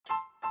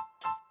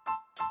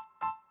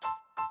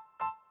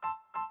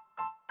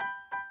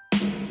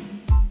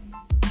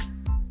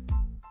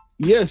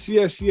Yes,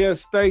 yes,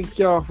 yes. Thank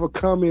y'all for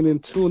coming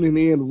and tuning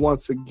in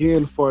once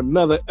again for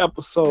another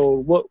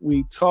episode. What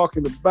we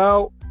talking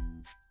about?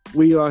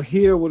 We are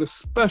here with a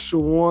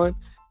special one.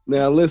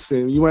 Now,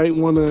 listen, you might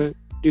want to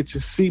get your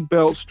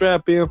seatbelt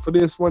strap in for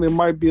this one. It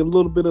might be a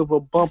little bit of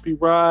a bumpy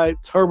ride.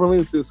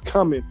 Turbulence is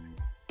coming.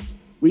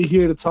 We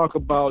here to talk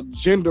about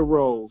gender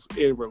roles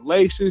in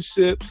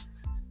relationships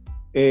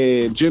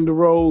and gender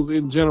roles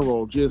in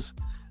general. Just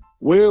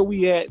where are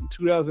we at in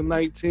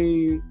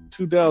 2019,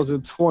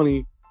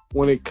 2020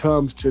 when it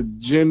comes to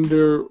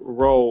gender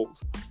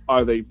roles?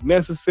 Are they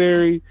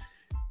necessary?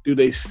 Do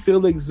they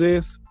still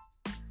exist?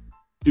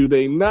 Do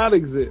they not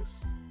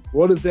exist?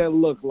 What does that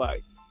look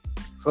like?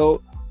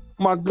 So,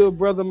 my good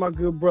brother,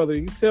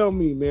 you tell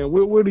me, man,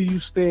 where do you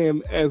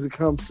stand as it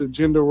comes to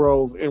gender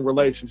roles in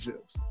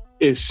relationships?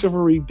 Is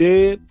chivalry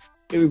dead?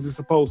 And is it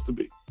supposed to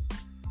be?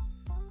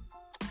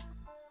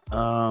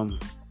 I'll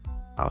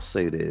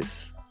say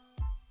this.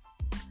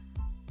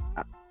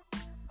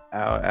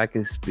 I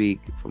can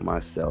speak for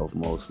myself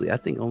mostly. I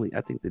think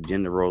the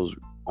gender roles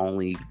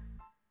only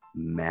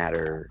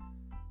matter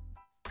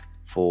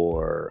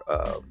for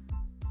I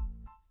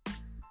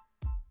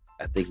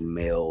think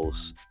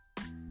males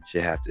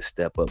should have to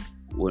step up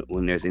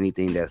when there's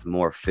anything that's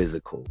more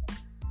physical,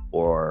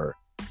 or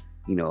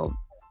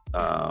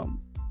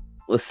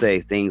let's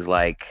say things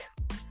like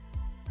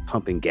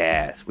pumping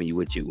gas when you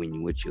with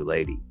your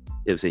lady.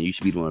 You know what I'm saying? You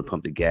should be the one to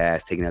pump the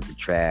gas, taking out the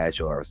trash,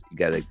 or you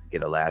gotta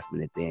get a last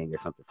minute thing or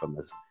something from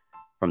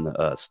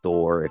the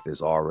store. If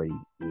it's already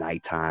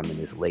nighttime and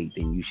it's late,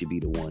 then you should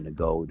be the one to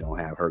go. Don't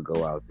have her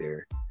go out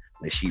there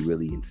unless she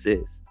really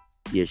insists.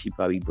 Yeah, she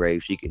probably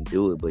brave, she can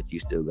do it, but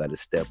you still got to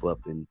step up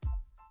and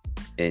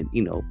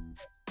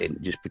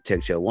just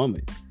protect your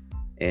woman.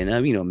 And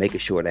making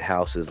sure the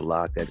house is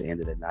locked at the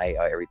end of the night.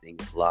 Everything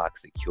is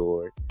locked,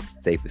 secured,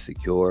 safe and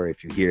secure.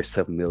 If you hear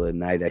something in the middle of the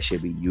night, that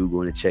should be you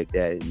going to check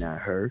that and not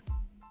her.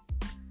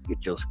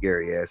 Get your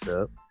scary ass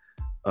up.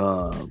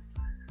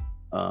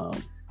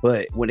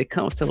 But when it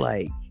comes to,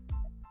 like,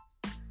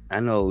 I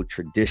know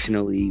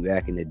traditionally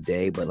back in the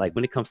day, but like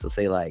when it comes to,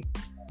 say, like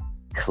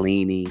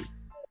cleaning,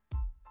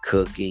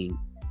 cooking,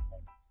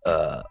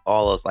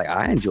 all those, like,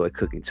 I enjoy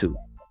cooking too.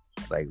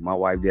 Like, my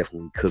wife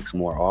definitely cooks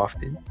more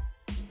often,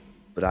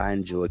 but I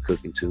enjoy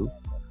cooking too.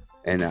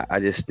 And I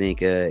just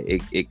think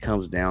it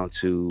comes down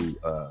to,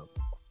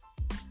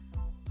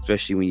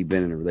 especially when you've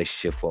been in a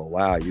relationship for a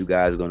while, you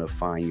guys are going to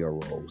find your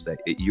roles that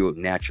you're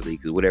naturally,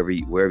 because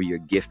wherever you're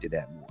gifted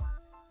at more,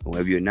 and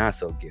wherever you're not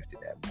so gifted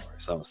at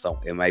more.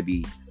 So it might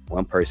be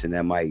one person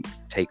that might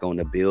take on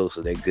the bills,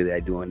 so they're good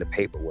at doing the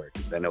paperwork.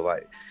 I know,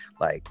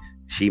 like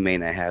she may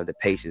not have the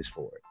patience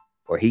for it,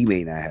 or he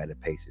may not have the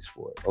patience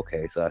for it.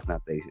 Okay, so that's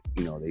not their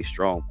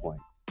strong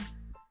point.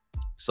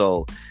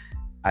 So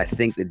I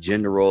think the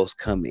gender roles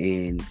come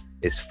in,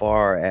 as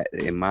far as,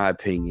 in my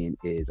opinion,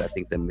 is I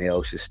think the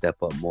male should step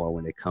up more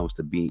when it comes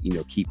to being,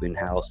 keeping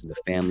house and the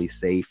family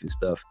safe and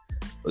stuff,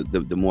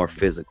 the more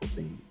physical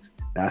things.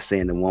 Not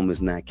saying the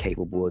woman's not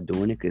capable of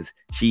doing it, because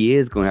she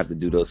is going to have to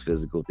do those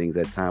physical things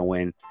at time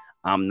when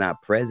I'm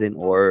not present,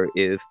 or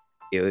if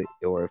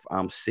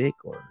I'm sick,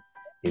 or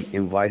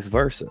and vice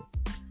versa.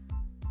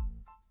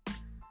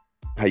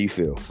 How you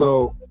feel?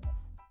 So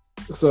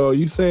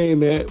you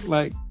saying that,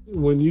 like,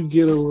 when you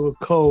get a little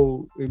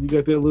cold and you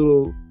got that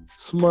little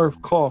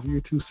Smurf cough, you're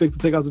too sick to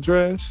take out the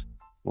trash?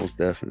 Most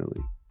definitely.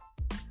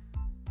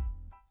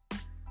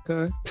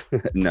 Okay.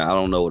 No, I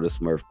don't know what a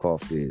Smurf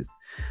cough is.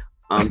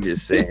 I'm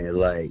just saying,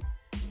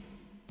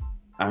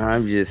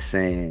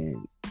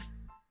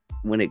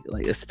 when it,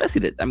 like, especially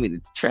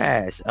the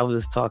trash. I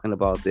was just talking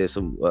about this.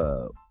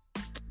 One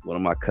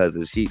of my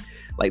cousins, she,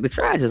 like, the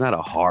trash is not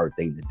a hard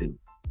thing to do.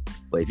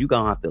 But if you're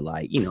gonna have to,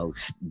 like,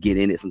 get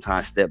in it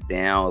sometimes, step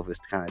down if it's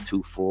kind of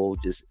too full,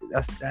 just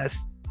that's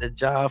the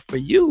job for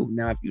you.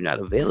 Now, if you're not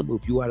available,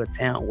 if you out of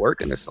town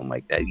working or something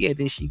like that, yeah,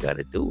 then she got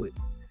to do it.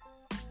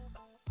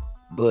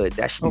 But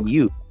that should be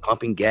you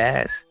pumping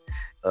gas,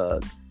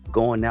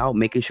 going out,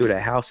 making sure the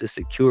house is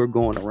secure,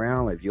 going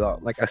around. If y'all,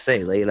 like I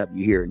say, lay it up,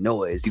 you hear a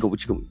noise, you go,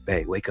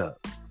 babe, wake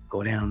up,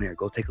 go down there,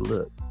 go take a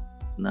look.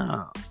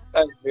 No.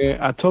 Hey, man,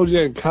 I told you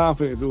that in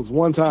confidence. It was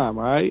one time,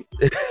 all right?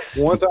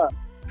 One time.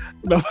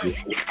 No.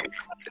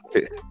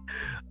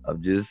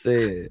 I'm just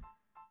saying.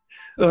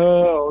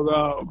 Oh,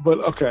 no. But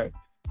okay.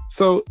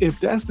 So if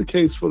that's the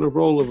case for the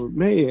role of a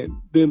man,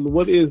 then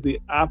what is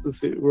the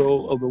opposite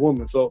role of the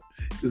woman? So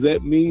does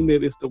that mean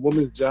that it's the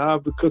woman's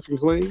job to cook and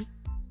clean?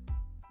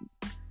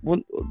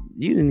 Well,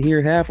 you didn't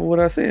hear half of what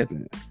I said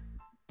then.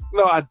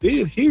 No, I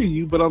did hear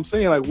you, but I'm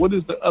saying, like, what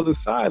is the other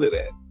side of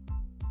that?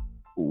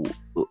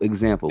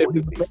 Example.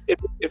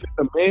 If it's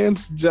a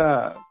man's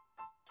job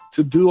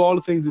to do all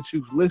the things that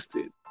you've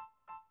listed,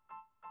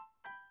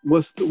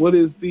 what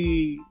is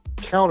the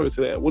counter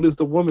to that? What is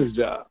the woman's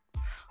job?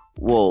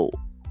 Well,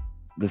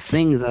 the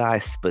things that I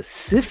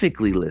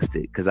specifically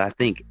listed, because I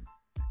think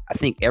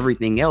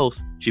everything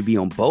else should be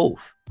on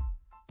both.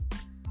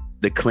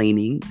 The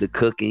cleaning, the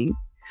cooking.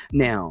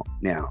 Now,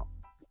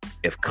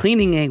 if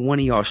cleaning ain't one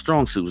of y'all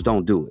strong suits,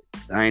 don't do it.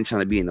 I ain't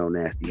trying to be in no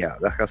nasty house.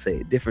 Like I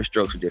said, different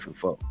strokes for different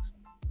folks.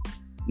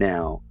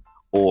 Now,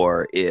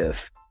 or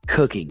if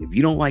cooking, if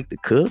you don't like to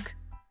cook,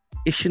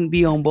 it shouldn't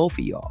be on both of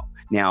y'all.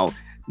 Now,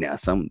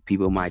 some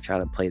people might try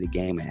to play the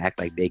game and act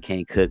like they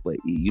can't cook, but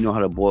you know how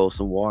to boil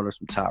some water,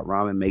 some top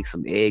ramen, make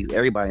some eggs.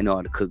 Everybody know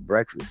how to cook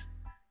breakfast.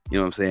 You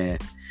know what I'm saying?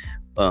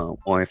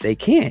 Or if they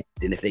can't,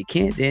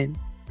 then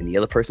and the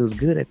other person's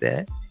good at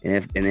that.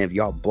 And if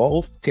y'all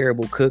both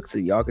terrible cooks, so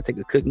y'all could take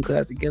a cooking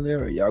class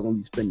together, or y'all gonna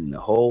be spending a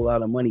whole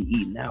lot of money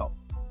eating out.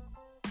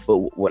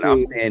 But what I'm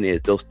saying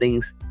is those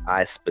things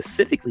I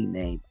specifically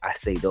named, I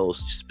say those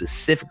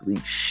specifically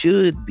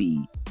should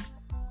be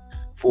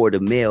for the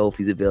male if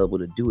he's available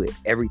to do it.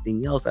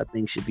 Everything else I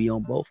think should be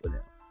on both of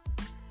them.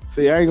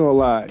 See, I ain't gonna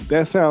lie.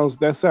 That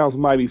sounds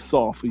mighty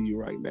soft for you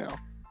right now.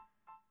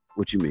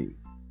 What you mean?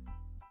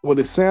 What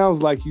it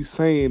sounds like you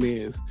saying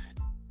is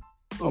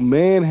a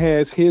man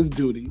has his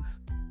duties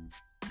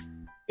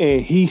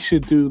and he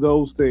should do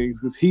those things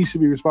because he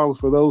should be responsible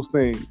for those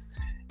things.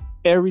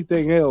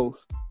 Everything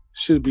else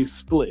should be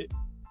split,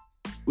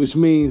 which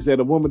means that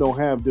a woman don't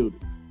have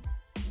duties.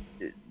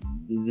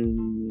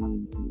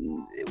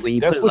 When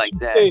you put it like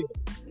that, said.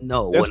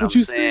 No, that's what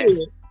you said.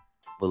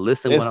 But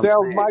listen, what I'm saying. It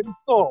sounds mighty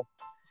soft.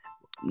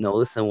 No,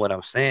 listen, what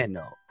I'm saying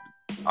though.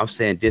 I'm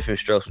saying different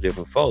strokes for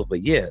different folks.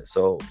 But yeah,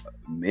 so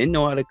men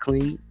know how to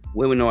clean,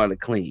 women know how to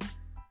clean.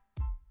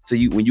 So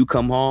when you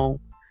come home,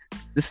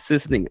 this is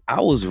this thing.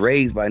 I was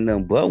raised by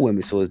nothing but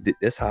women, so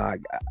that's how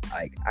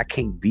I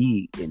can't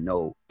be in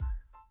no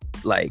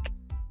like.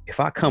 If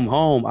I come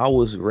home, I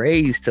was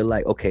raised to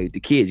like, okay, the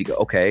kids, you go,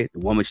 okay, the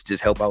woman should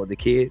just help out with the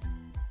kids.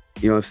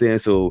 You know what I'm saying?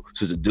 So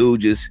the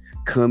dude just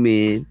come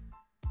in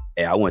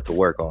and I went to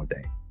work all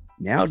day.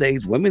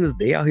 Nowadays, women,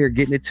 they out here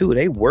getting it too.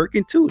 They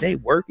working too. They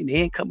working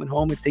and coming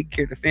home and taking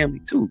care of the family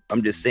too.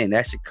 I'm just saying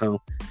that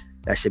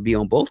should be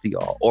on both of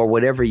y'all or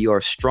whatever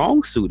your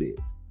strong suit is.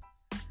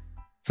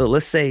 So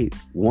let's say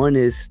one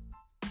is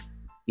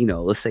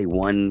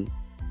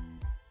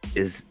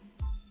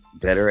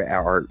better at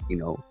or,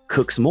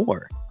 cooks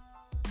more.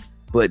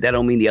 But that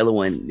don't mean the other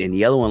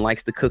one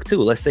likes to cook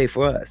too. Let's say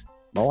for us,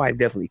 my wife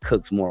definitely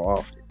cooks more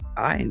often.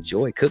 I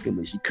enjoy cooking,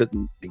 but she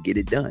cooking to get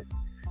it done.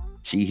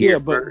 She here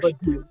first.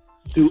 But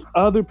do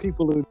other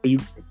people enjoy you?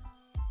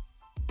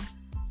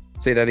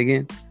 Say that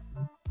again.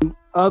 Do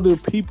other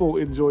people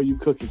enjoy you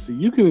cooking? So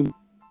you can,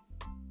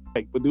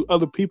 but do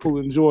other people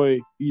enjoy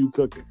you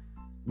cooking?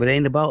 But it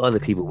ain't about other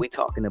people. We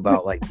talking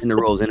about like in the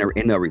roles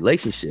in a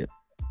relationship.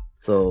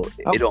 So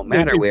it don't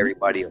matter where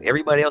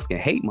everybody else can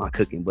hate my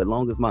cooking, but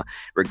long as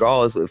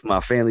regardless if my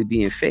family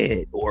being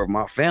fed or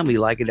my family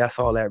like it, that's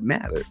all that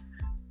matters.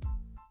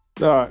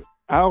 I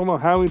don't know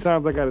how many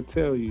times I got to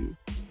tell you,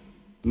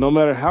 no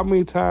matter how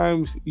many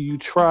times you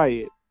try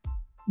it,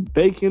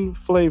 bacon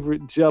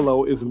flavored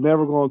Jell-O is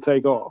never going to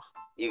take off.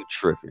 You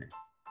tripping.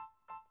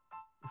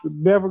 It's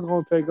never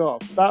going to take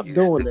off. Stop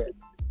doing that.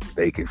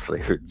 Bacon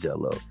flavored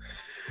Jell-O.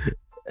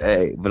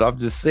 Hey, but I'm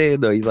just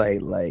saying though, you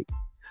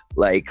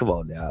like, come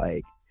on now,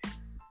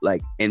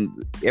 like, and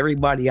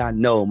everybody I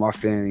know, my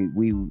family,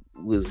 we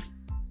was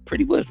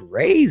pretty much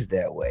raised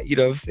that way. You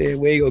know what I'm saying?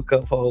 We ain't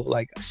gonna come home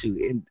like,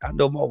 shoot, and I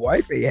know my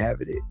wife ain't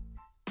having it.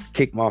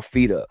 Kick my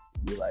feet up.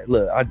 Be like,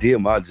 look, I did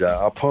my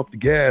job. I pumped the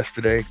gas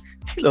today.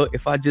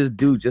 If I just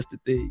do just the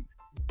things.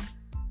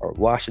 Or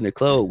washing the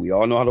clothes. We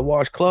all know how to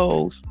wash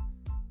clothes.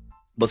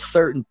 But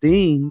certain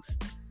things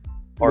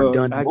are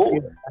done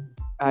more.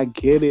 I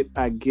get it.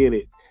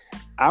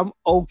 I'm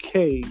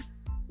okay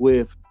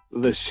with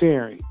the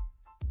sharing.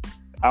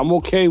 I'm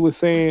okay with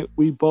saying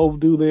we both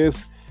do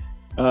this.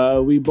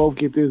 We both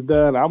get this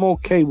done. I'm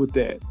okay with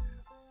that.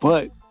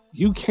 But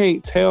you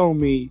can't tell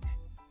me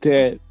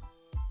that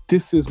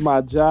this is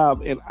my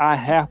job and I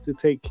have to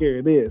take care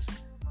of this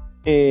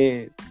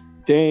and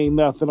there ain't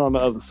nothing on the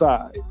other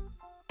side.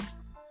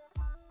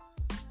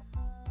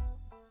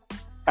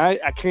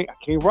 I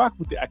can't rock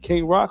with it. I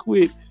can't rock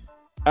with,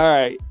 all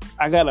right,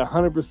 I got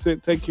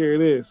 100% take care of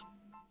this,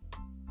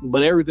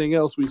 but everything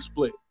else we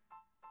split.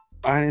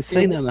 I didn't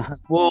say nothing.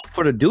 Well,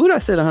 for the dude, I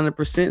said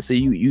 100%. So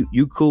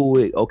you cool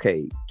with,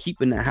 okay,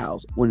 keeping the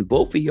house. When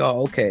both of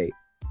y'all, okay,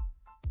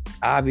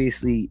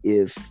 obviously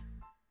if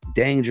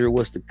danger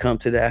was to come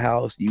to that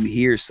house, you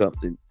hear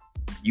something,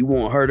 you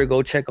want her to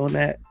go check on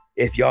that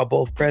if y'all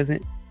both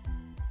present?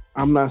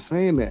 I'm not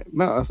saying that.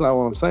 No, that's not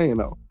what I'm saying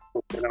though.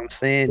 What I'm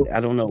saying,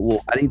 I don't know.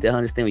 Well, I need to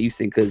understand what you're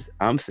saying because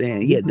I'm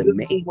saying, yeah, the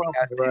main thing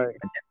I said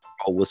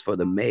was for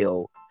the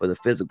male, for the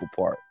physical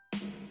part.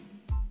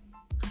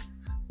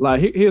 Like,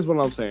 here's what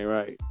I'm saying,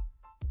 right?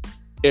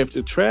 If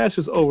the trash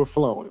is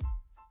overflowing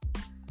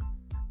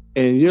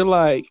and you're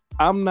like,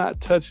 I'm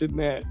not touching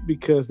that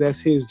because that's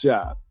his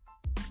job.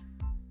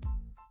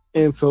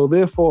 And so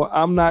therefore,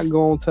 I'm not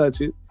going to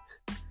touch it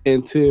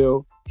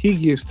until he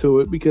gets to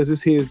it because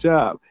it's his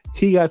job.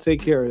 He got to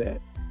take care of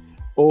that.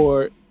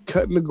 Or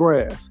cutting the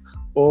grass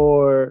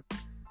or,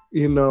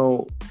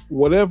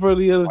 whatever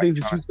the other things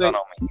that you say.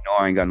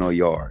 I ain't got no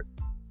yard.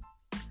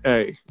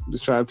 Hey,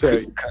 just trying to tell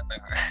you.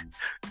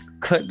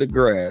 Cut the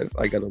grass.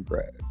 I got no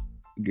grass.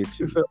 Get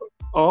you. So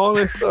all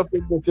that stuff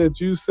that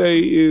you say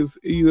is,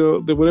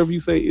 that whatever you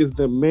say is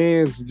the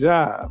man's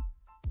job.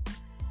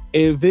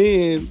 And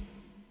then,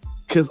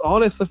 because all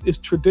that stuff is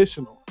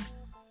traditional.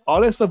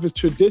 All that stuff has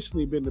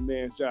traditionally been the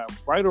man's job.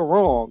 Right or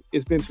wrong,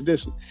 it's been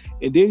traditional.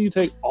 And then you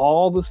take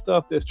all the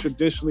stuff that's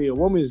traditionally a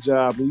woman's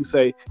job and you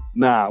say,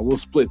 nah, we'll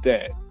split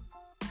that.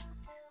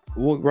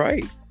 Well,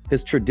 right.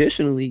 Because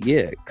traditionally,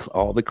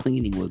 all the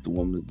cleaning was the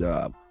woman's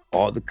job.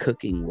 All the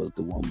cooking was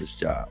the woman's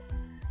job.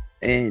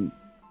 And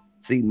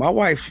see, my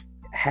wife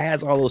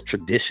has all those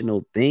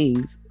traditional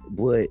things,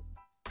 but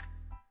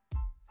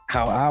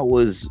how I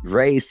was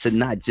raised to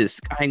not just,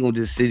 I ain't gonna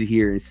just sit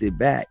here and sit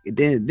back. And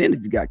then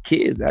if you got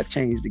kids, that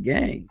changed the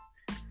game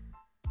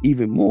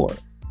even more.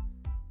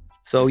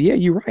 So yeah,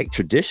 you're right.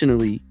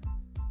 Traditionally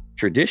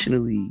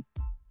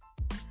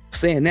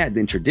saying that,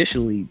 then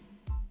traditionally,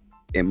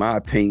 in my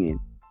opinion,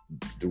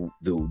 the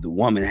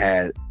woman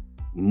had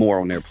more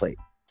on their plate.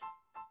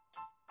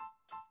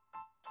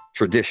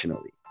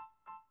 Traditionally,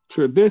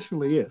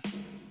 yes.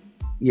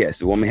 Yes,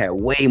 the woman had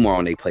way more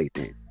on their plate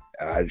then.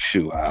 I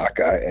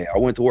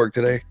went to work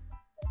today.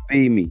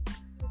 Feed me,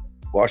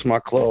 wash my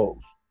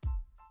clothes,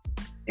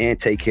 and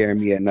take care of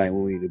me at night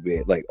when we get to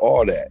bed. Like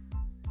all that.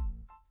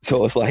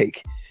 So it's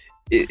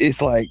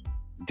like,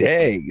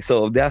 dang.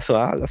 So that's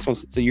what.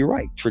 So you're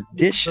right.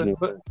 Traditional.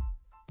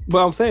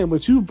 But I'm saying,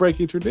 but you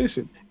breaking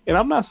tradition, and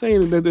I'm not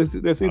saying that there's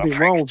anything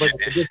wrong with breaking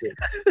tradition.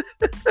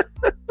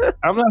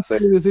 I'm not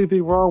saying there's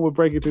anything wrong with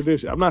breaking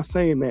tradition. I'm not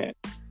saying that.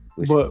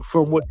 But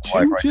from what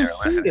you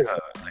just said,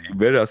 you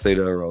better not say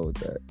nothing wrong with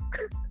that.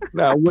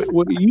 Now,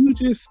 what you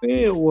just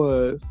said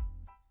was,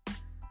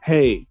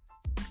 hey,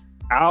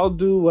 I'll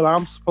do what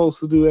I'm supposed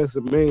to do as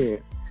a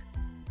man.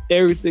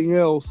 Everything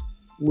else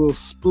will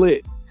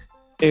split.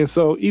 And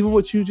so even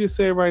what you just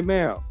said right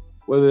now,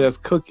 whether that's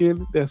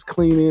cooking, that's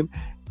cleaning,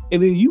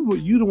 and then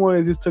you the one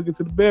that just took it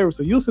to the bedroom.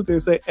 So you'll sit there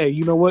and say, hey,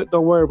 you know what?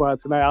 Don't worry about it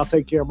tonight. I'll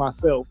take care of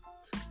myself.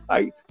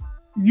 Like,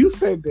 you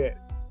said that.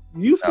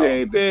 You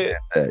said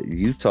that.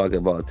 You talking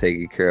about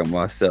taking care of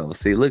myself.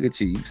 See, look at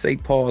you. You say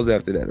pause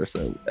after that or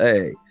something.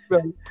 Hey.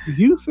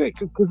 You said,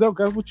 because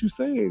that's what you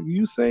saying.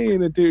 You saying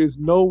that there is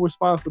no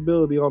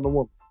responsibility on the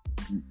woman.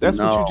 That's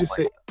what you just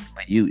said.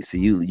 But you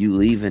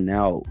leaving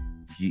out.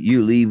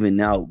 You leaving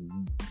out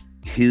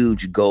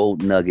huge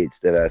gold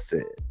nuggets that I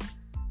said.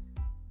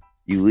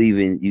 You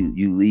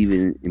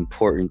leaving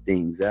important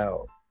things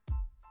out.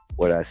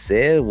 What I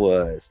said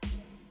was,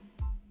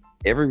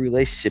 every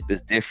relationship is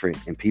different,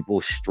 and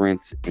people's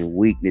strengths and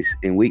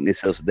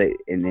weaknesses.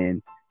 And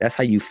then that's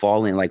how you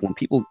fall in. Like when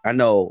people, I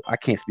know I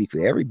can't speak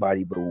for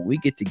everybody, but when we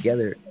get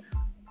together,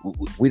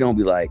 we don't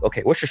be like,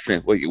 okay, what's your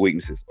strength? What are your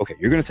weaknesses? Okay,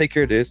 you're gonna take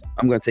care of this.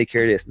 I'm gonna take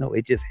care of this. No,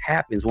 it just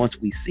happens once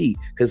we see,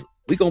 because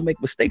we gonna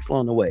make mistakes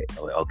along the way.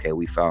 Okay,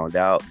 we found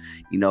out.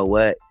 You know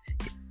what?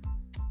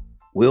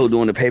 Will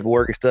doing the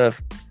paperwork and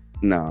stuff.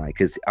 Nah,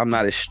 because I'm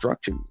not as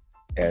structured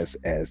as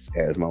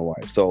my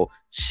wife. So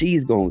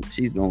she's gonna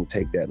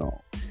take that on.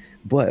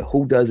 But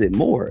who does it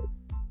more?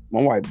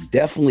 My wife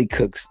definitely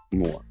cooks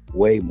more,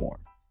 way more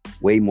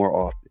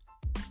often.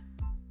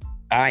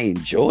 I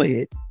enjoy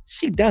it.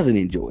 She doesn't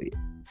enjoy it.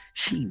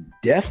 She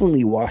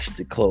definitely washes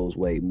the clothes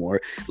way more.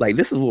 Like,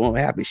 this is what will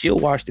happen. She'll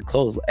wash the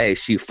clothes. Hey,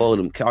 she fold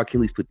them. Can you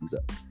please put these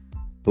up?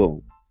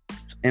 Boom.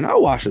 And I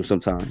wash them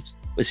sometimes,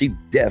 but she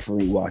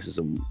definitely washes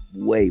them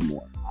way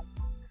more.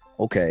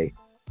 Okay.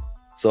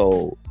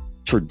 So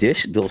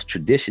those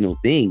traditional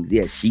things,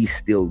 yeah, she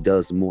still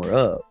does more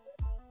of.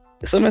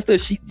 Some of that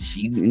stuff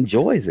she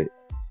enjoys it.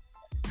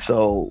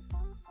 So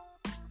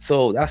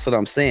that's what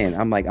I'm saying.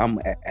 I'm like, I'm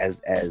as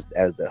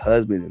the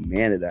husband and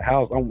man of the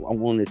house, I'm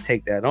willing to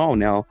take that on.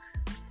 Now,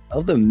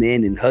 other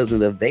men and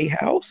husbands of their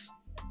house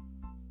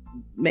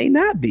may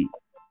not be,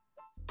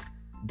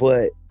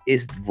 but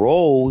it's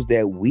roles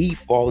that we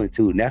fall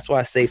into, and that's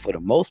why I say, for the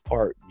most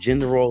part,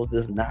 gender roles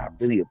does not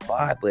really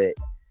apply. But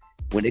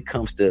when it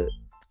comes to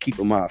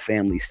keeping my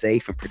family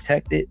safe and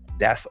protected,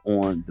 that's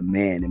on the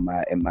man, in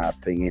my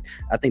opinion.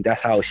 I think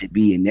that's how it should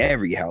be in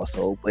every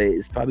household, but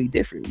it's probably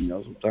different.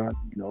 Sometimes,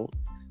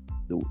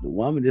 the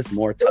woman is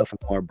more tough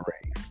and more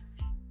brave.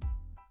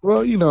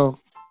 Well, we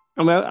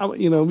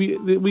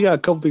got a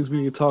couple things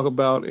we can talk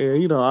about,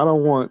 and I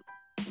don't want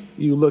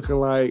you looking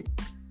like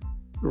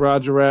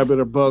Roger Rabbit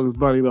or Bugs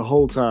Bunny the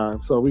whole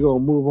time. So we're gonna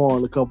move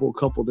on a couple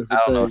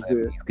different things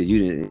here. Because you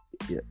didn't,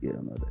 you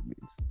don't know what that means.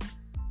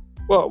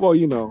 Well,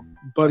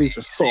 buddies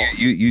are soft.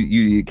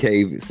 You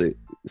cave.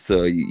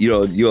 So you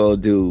all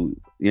do.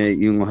 You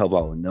ain't gonna help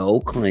out with no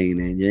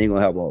cleaning. You ain't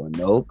gonna help out with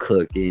no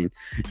cooking.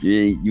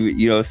 You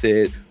know what I'm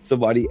saying?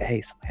 Somebody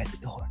at the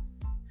door.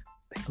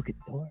 Hey, go get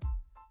the door.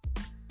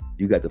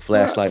 You got the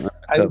flashlight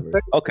under the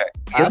covers. Okay,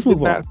 let's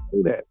move on.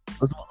 Say that.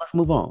 Let's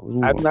move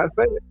on. I did not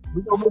say that.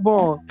 We're gonna move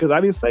on, because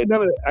I didn't say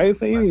none of that. I didn't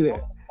say any of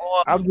that.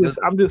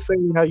 I'm just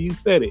saying how you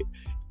said it.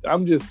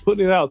 I'm just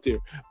putting it out there.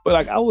 But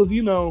like, I was,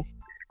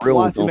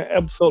 watching an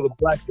episode of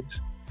Blackish.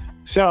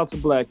 Shout out to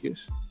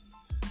Blackish.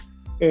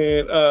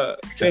 And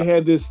they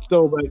had this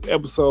throwback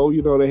episode.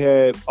 They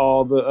had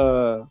all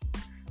the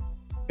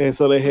And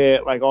so they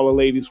had like all the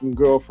ladies from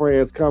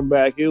Girlfriends come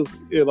back. It was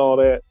and all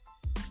that.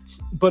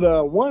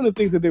 But one of the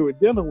things that they were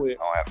dealing with.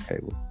 I don't have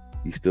cable.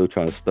 You still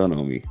trying to stun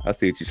on me? I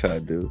see what you're trying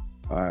to do.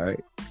 All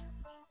right.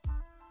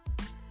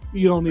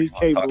 You don't need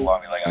cable. Talk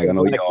about me like I got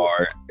no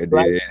yard. And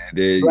then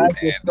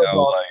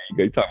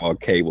you talk about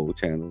cable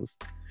channels.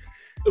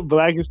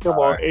 Blackish stuff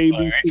on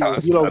ABC.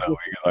 You don't get,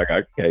 I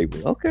got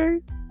cable.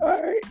 Okay.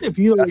 All right. If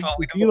you don't, that's what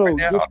we doing right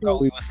now. I thought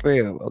we was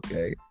fam.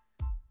 Okay.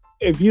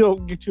 If you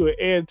don't get you an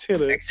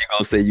antenna, next you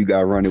gonna say you got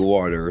running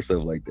water or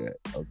something like that.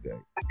 Okay.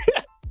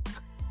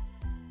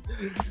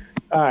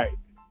 All right.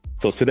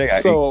 So today I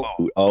ate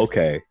food.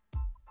 Okay.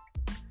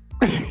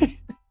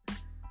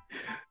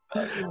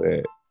 All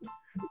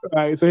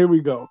right. So here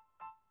we go.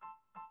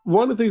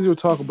 One of the things we were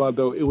talking about,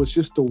 though, it was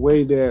just the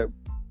way that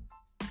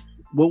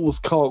what was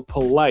called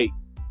polite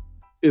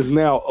is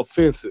now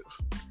offensive.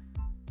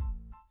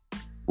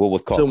 What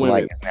was called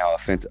polite is now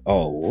offensive.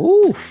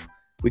 Oh, oof.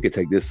 We could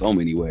take this so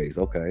many ways.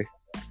 Okay.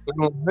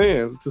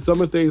 Man, so some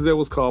of the things that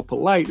was called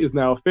polite is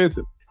now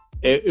offensive.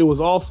 It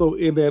was also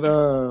in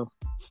that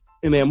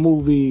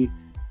movie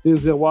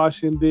Denzel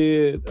Washington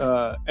did,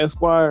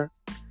 Esquire.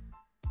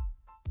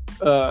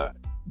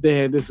 They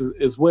had this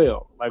as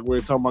well. Like we're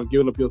talking about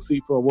giving up your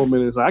seat for a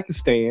woman. It's like, I can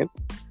stand.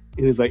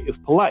 And it's like, it's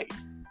polite.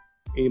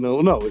 And,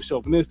 no, it's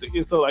chauvinistic.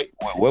 And so like,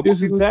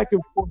 this is back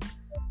and forth.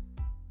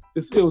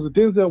 It was a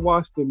Denzel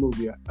Washington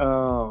movie.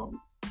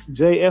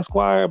 J.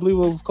 Esquire, I believe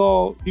it was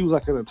called. He was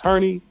like an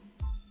attorney.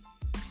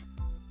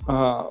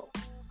 Okay.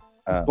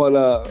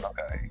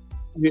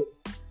 Yeah.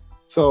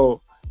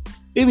 So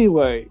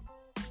anyway,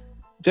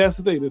 that's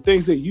the thing. The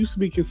things that used to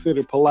be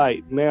considered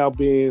polite now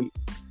being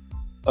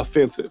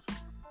offensive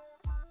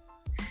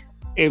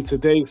in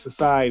today's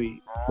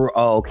society.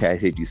 Oh, okay. I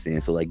see what you're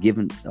saying. So like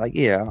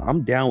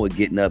I'm down with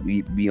getting up,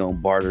 be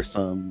on barter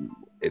some.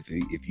 If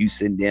you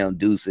sitting down,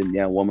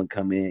 woman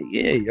come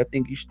in, I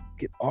think you should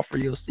offer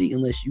your seat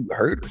unless you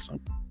hurt or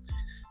something.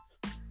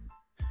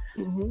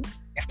 Mm-hmm.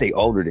 If they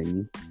older than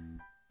you.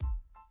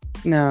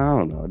 No, I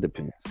don't know. It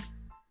depends.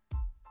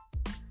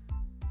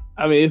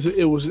 I mean,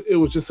 it was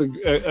just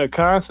a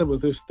concept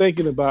of just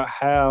thinking about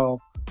how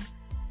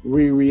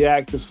we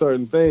react to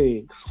certain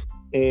things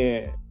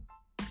and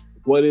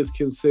what is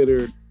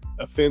considered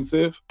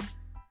offensive,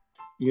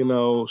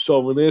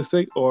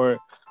 chauvinistic or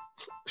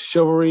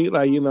chivalry.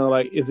 Like,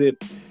 is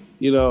it,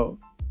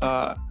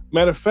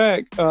 matter of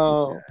fact,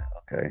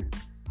 okay.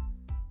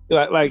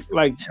 Like,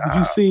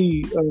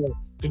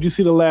 did you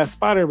see the last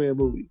Spider-Man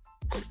movie,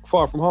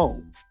 Far From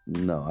Home?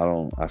 No, I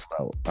don't.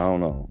 I don't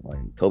know. Like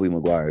Tobey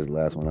Maguire is the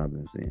last one I've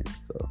been seeing.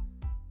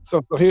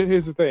 So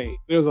here's the thing.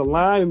 There's a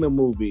line in the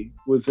movie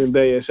with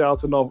Zendaya. Shout out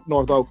to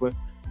North Oakland.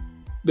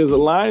 There's a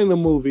line in the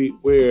movie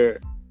where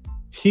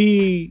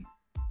he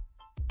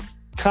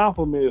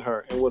complimented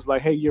her and was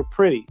like, "Hey, you're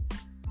pretty,"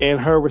 and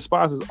her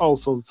response is, "Oh,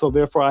 so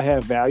therefore I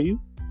have value."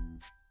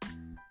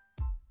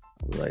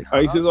 Like,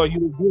 he says, "Oh, you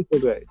look beautiful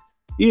today."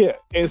 Yeah,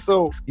 and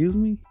so excuse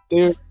me.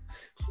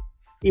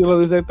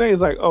 There's that thing.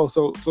 It's like, oh,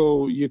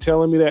 so you're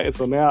telling me that, and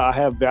so now I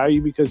have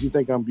value because you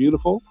think I'm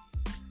beautiful?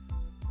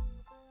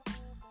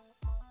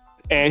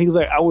 And he's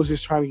like, I was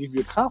just trying to give you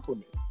a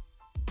compliment.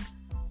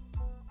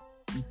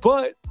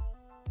 But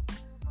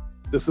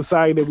the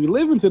society that we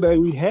live in today,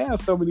 we have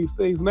some of these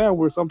things now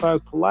where sometimes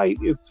polite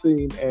is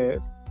seen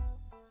as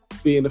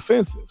being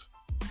offensive.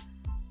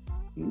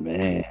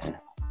 Man,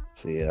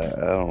 see, I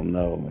don't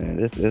know, man.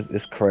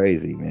 It's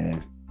crazy,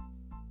 man.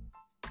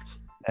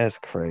 That's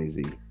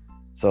crazy.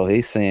 So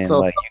he's saying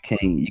like you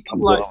can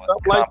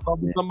like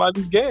pumping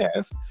somebody's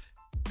gas,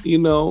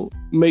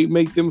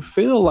 make them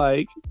feel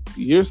like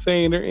you're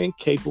saying they're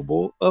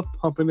incapable of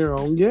pumping their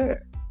own gas.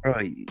 Bro,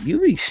 you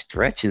be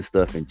stretching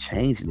stuff and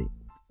changing it.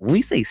 When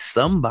we say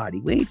somebody,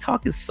 we ain't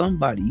talking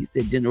somebody. You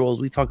said gender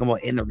roles, we talking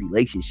about in a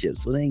relationship,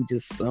 so they ain't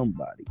just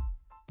somebody.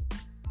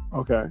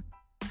 Okay.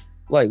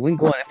 Like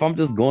if I'm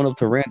just going up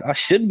to random, I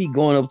shouldn't be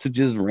going up to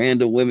just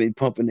random women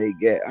pumping their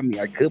gas. I mean,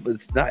 I could, but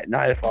it's not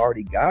if I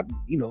already got,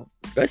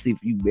 especially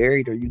if you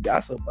married or you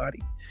got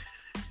somebody.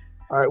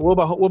 All right. What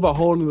about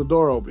holding the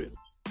door open?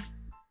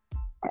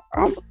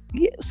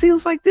 See,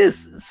 it's like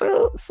this.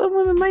 So some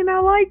women might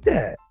not like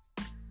that.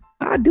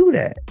 I do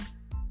that.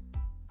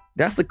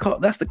 That's the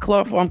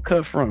cloth I'm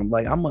cut from.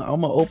 Like I'm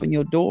gonna open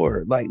your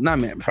door. Like,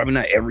 probably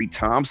not every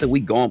time. So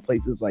we go in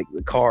places like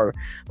the car.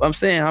 But I'm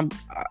saying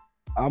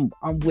I'm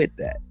with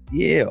that.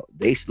 Yeah,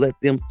 they should let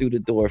them through the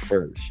door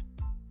first.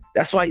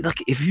 That's why, look,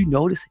 if you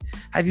notice,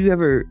 have you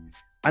ever?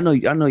 I know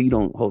you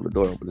don't hold the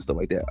door open and stuff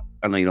like that.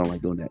 I know you don't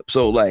like doing that.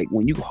 So like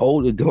when you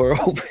hold the door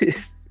open,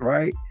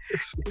 right?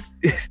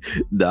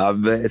 Nah,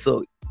 man.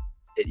 So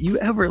you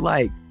ever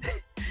like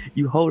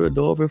you hold the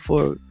door open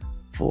for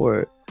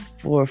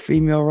a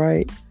female,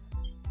 right?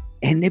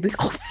 And they be,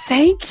 oh,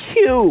 thank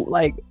you.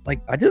 Like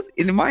I just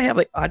in my head,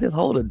 like I just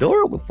hold the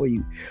door open for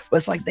you, but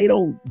it's like they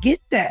don't get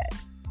that.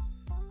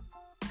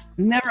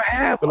 Never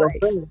have.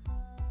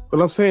 But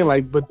I'm saying,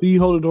 like, but do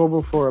you hold the door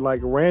open for like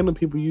random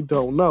people you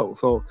don't know?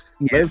 So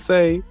let's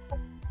say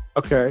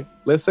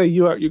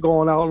you're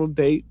going out on a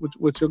date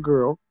with your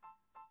girl.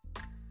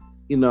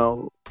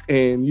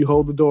 and you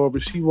hold the door open,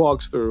 she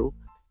walks through,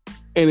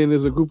 and then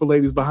there's a group of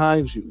ladies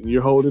behind you, and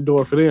you're holding the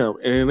door for them,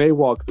 and then they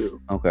walk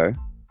through. Okay.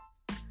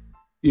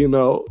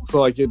 So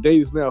like your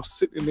date is now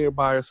sitting there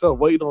by herself,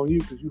 waiting on you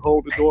because you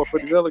hold the door for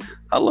the other girl.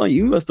 How long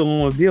you must have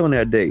want to be on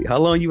that date? How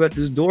long you at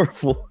this door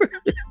for?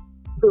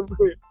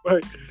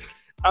 Like,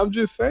 I'm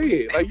just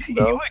saying, like,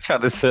 you ain't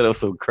trying to set up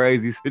some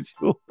crazy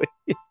situation.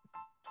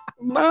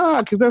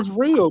 Nah, because that's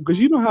real. Because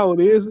you know how it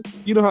is.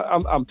 You know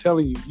how I'm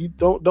telling you. You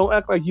don't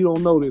act like you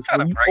don't know this.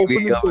 When you open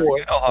the door,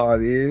 you know how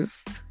it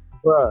is.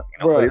 Bruh,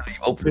 You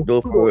open the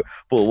door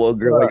for one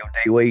girl while your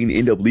day waiting,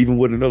 end up leaving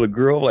with another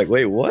girl. Like,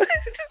 wait, what?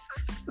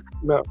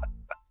 No.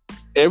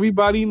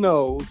 Everybody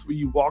knows when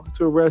you walk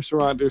into a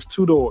restaurant, there's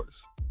two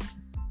doors.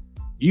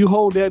 You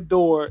hold that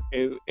door,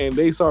 and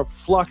they start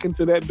flocking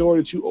to that door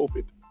that you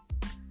opened.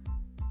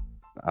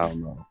 I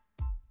don't know.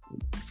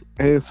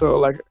 And so,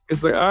 like,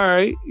 it's like, all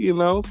right,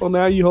 so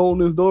now you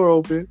holding this door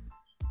open.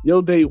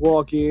 Your date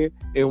walk in,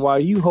 and while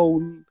you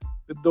holding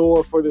the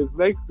door for this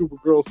next group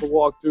of girls to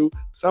walk through,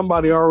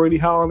 somebody already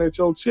hollering at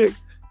your chick.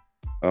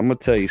 I'm gonna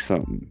tell you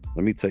something.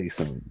 Let me tell you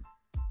something.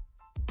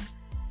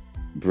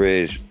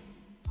 Bridge,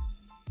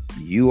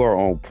 you are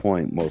on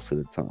point most of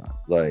the time.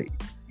 Like,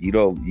 you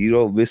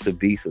don't miss a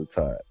beat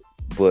sometimes,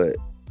 but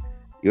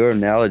your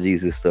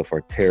analogies and stuff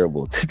are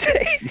terrible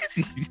today.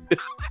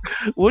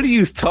 What are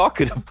you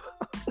talking about?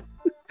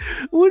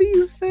 What are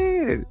you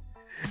saying?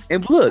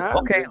 And look,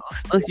 okay,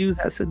 let's use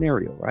that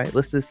scenario, right?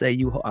 Let's just say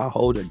I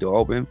hold a door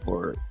open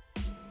for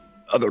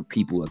other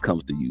people when it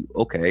comes to you.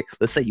 Okay,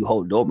 let's say you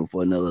hold the door open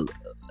for another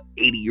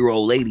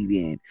 80-year-old lady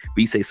then.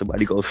 But you say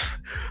somebody goes,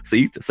 so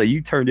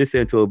you turn this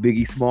into a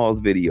Biggie Smalls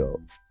video.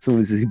 As soon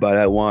as you buy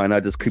that wine, I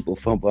just creep up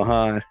from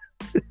behind.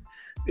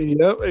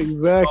 Yep,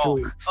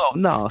 exactly.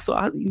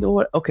 You know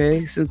what?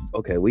 Okay,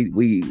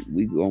 we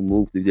gonna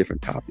move through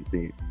different topics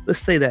then. Let's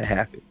say that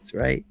happens,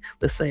 right?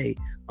 Let's say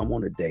I'm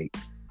on a date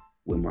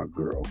with my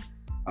girl.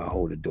 I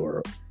hold the door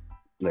up,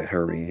 let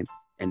her in,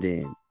 and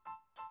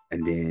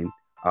then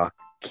I'll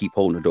keep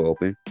holding the door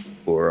open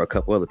for a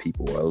couple other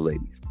people or other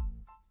ladies.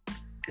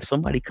 If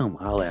somebody come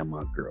holler at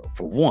my girl,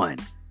 for one,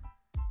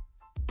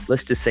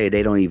 let's just say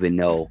they don't even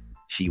know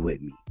she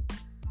with me,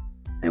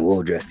 and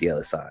we'll address the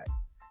other side.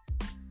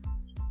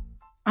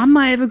 I'm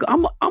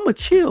a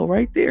chill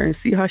right there and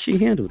see how she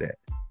handle that,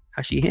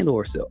 how she handle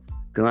herself.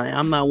 Cause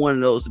I'm not one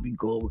of those to be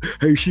going,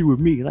 hey, she with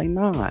me. Like,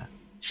 nah,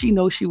 she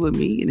knows she with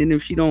me, and then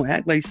if she don't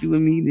act like she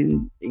with me,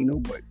 then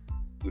what?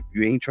 If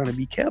you ain't trying to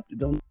be kept, it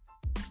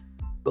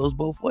goes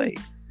both ways.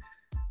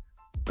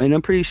 And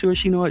I'm pretty sure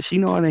she know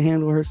how to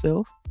handle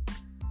herself.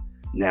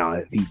 Now,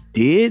 if he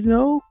did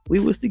know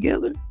we was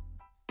together,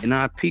 and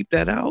I peeped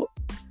that out,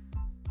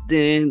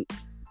 then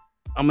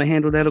I'm gonna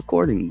handle that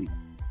accordingly.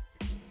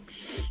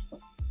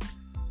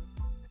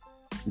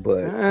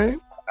 But right.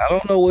 I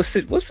don't know what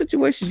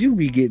situations you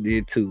be getting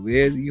into,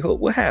 man.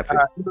 What happened?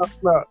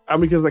 I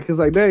mean, because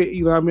like they,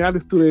 I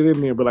just threw that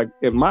in there. But like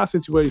in my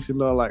situation,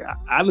 though, like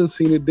I done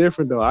seen it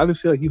different though. I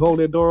just see like you hold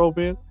that door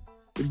open,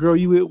 the girl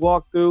you would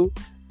walk through,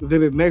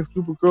 then the next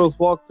group of girls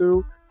walk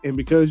through, and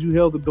because you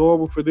held the door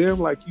open for them,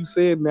 like you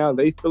said, now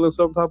they feeling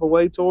some type of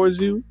way towards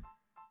you.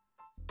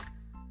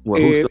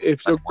 Well, and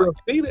if your girl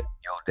seen it,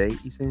 your date,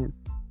 you saying?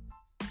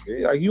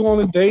 Yeah, like you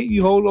on a date,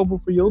 you hold open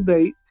for your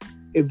date.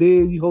 And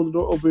then you hold the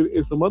door open,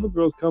 and some other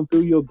girls come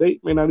through. Your date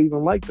may not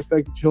even like the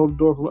fact that you hold the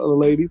door from other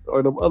ladies,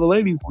 or the other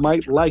ladies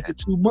might like it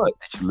too much.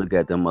 Did you look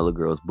at them other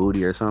girls'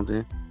 booty or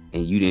something,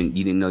 and you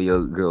didn't know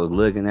your girl was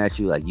looking at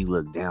you? Like, you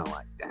look down,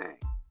 like,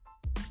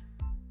 dang.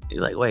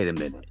 You're like, wait a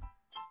minute.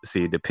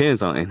 See, it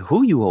depends on and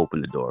who you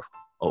open the door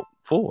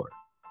for.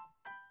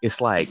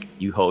 It's like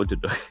you hold the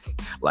door,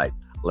 like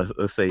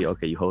let's say,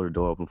 okay, you hold the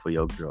door open for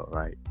your girl,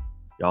 right?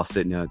 Y'all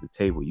sitting there at the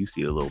table, you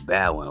see a little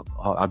bad one.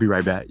 Oh, I'll be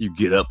right back. You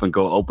get up and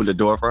go open the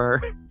door for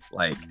her.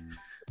 Like,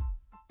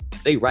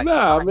 they right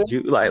behind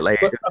you.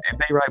 Like if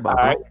they right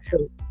behind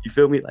you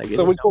feel me? Like,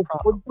 so what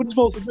you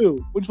supposed to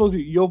do? What you supposed to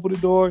do? You open the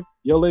door,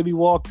 your lady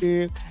walk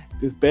in,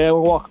 this bad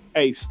one walk.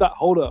 Hey, stop,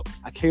 hold up.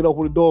 I can't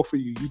open the door for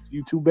you.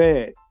 You too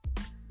bad.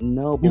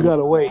 No, you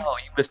gotta wait. No,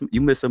 you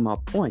missing my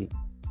point.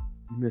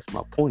 You missed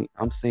my point.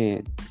 I'm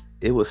saying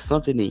it was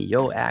something in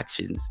your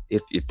actions.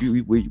 If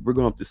we're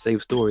going up the same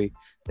story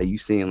that you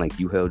saying, like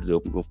you held it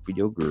open for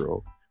your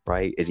girl,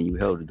 right? And then you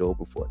held it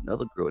open for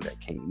another girl that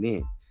came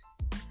in,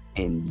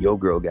 and your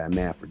girl got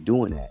mad for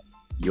doing that.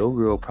 Your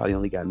girl probably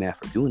only got mad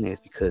for doing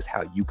that because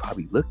how you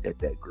probably looked at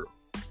that girl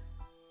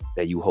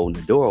that you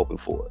holding the door open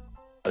for.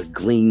 A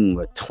gleam,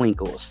 a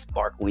twinkle, a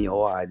sparkle in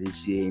your eye that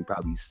she ain't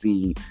probably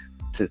seen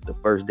since the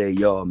first day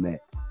y'all met.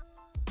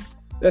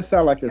 That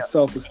sounds like a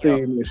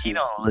self-esteem issue. You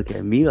don't look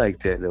at me like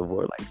that no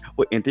more. Like,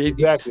 what? And then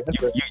exactly.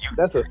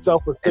 That's a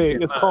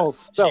self-esteem. It's called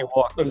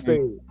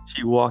self-esteem.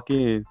 She walk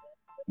in.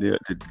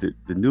 The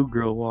new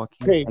girl walk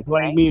in. Hey,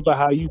 blame me for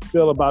how you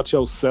feel about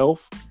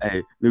yourself.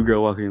 Hey, new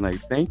girl walk in like,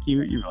 thank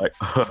you. You like,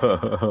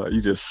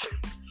 you just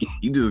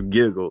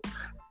giggle.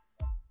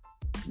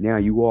 Now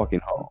you walking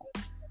home.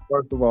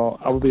 First of all,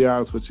 I will be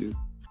honest with you.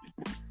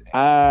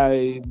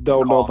 I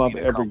don't know if I've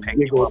ever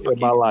giggled in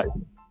my life.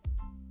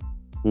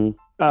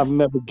 I've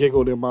never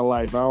giggled in my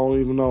life. I don't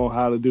even know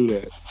how to do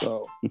that.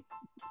 So,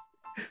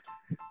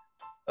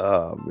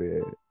 Oh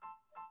man,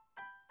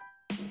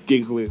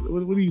 giggling.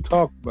 What are you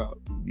talking about?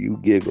 you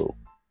giggle.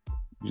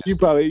 You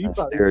probably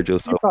stare at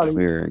yourself in the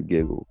mirror and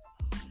giggle.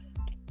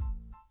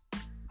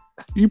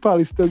 You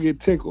probably still get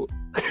tickled.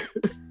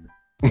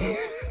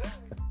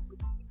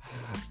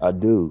 I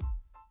do.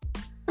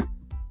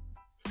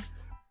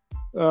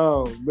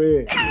 Oh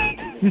man.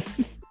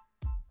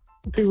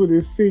 People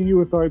just see you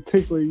and start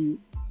tickling you.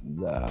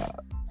 Nah.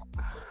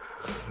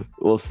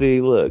 Well,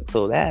 see, look.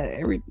 So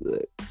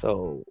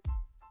so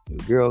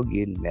the girl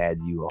getting mad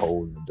at you,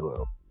 holding the door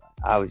open.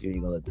 Obviously, you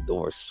ain't gonna let the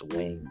door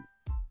swing.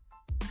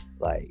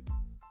 Like,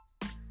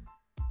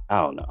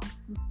 I don't know.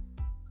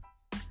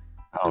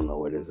 I don't know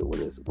where this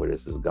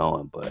is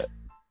going, but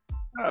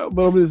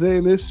I'm just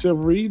saying this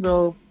chivalry. You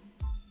know,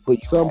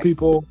 but some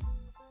people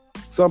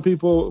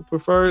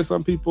prefer it.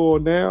 Some people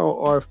now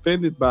are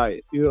offended by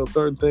it. You know,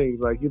 certain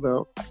things like, you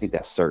know. I think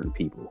that's certain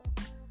people.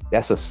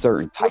 That's a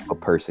certain type of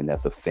person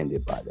that's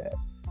offended by that.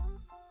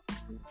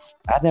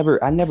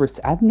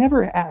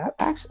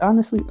 Actually,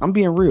 honestly, I'm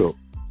being real.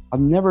 I've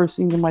never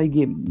seen somebody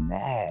get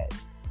mad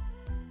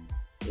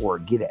or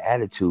get an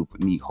attitude for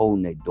me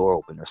holding that door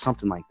open or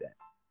something like that.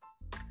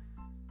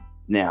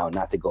 Now,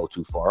 not to go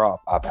too far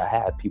off, I've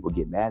had people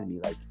get mad at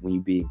me, like when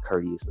you being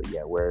courteous, like,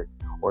 yeah, where,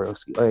 or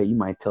you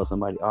might tell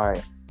somebody, all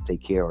right,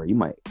 take care, or you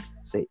might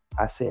say,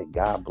 I said,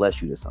 God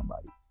bless you to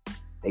somebody.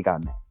 They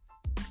got mad.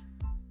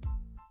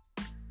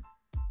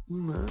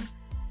 Mm-hmm.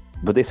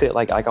 But they said,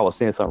 like I was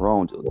saying something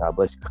wrong. God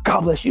bless you.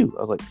 God bless you.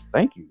 I was like,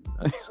 thank you.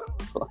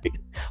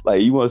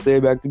 like you want to say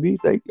it back to me?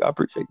 Thank you. I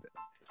appreciate that.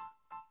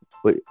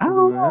 But I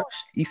don't know.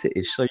 You said,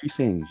 so you're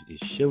saying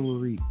is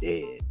chivalry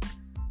dead?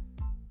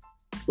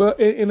 Well,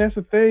 and that's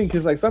the thing,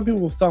 because like some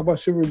people talk about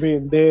chivalry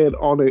being dead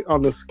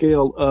on the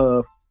scale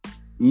of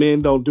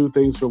men don't do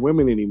things for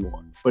women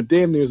anymore. But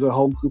then there's a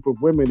whole group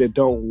of women that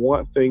don't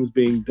want things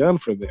being done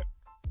for them.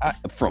 By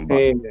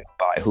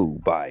who?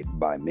 By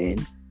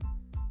men?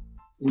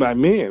 By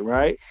men,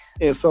 right?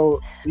 And so,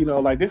 you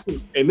know, like this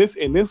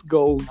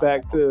goes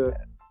back to.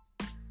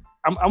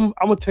 I'm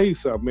gonna tell you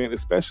something, man.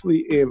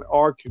 Especially in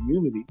our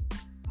community,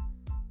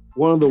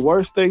 one of the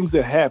worst things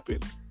that happen,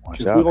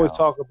 because we always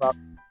talk about.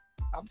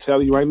 I'm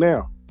telling you right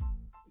now,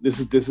 this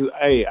is.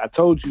 Hey, I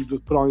told you to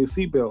put on your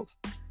seatbelts,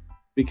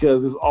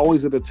 because there's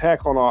always an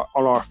attack on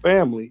our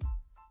family,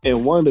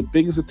 and one of the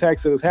biggest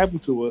attacks that has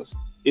happened to us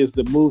is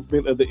the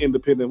movement of the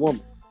independent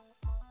woman.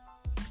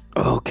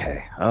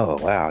 Okay. Oh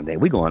wow.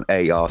 We going.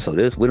 Hey y'all. So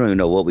we don't even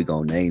know what we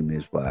gonna name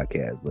this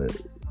podcast, but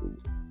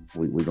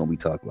we're gonna be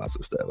talking about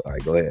some stuff. All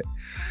right, go ahead.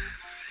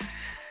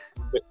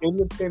 The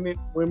independent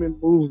women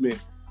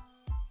movement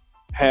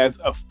has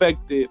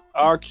affected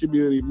our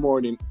community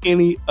more than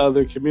any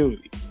other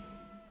community,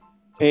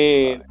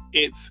 and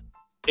it's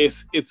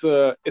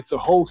a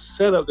whole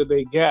setup that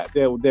they got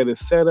that is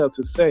set up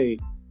to say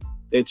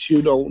that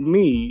you don't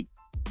need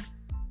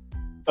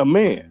a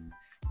man.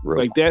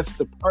 Like that's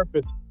the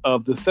purpose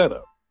of the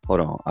setup.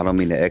 Hold on, I don't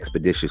mean to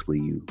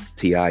expeditiously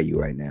TI you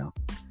right now.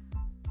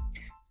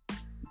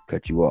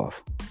 Cut you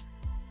off.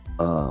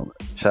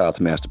 Shout out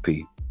to Master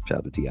P. Shout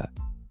out to TI.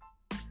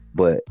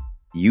 But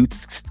you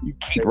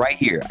keep right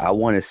here. I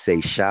want to say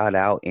shout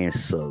out and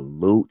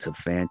salute to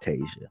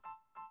Fantasia.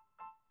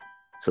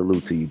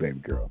 Salute to you, baby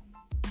girl.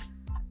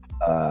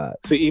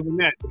 See, even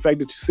that, the fact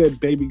that you said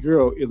baby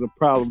girl is a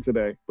problem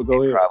today. But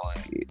go ahead.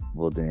 Probably.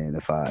 Well, then,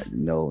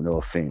 no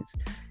offense.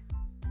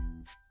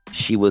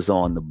 She was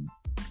on the.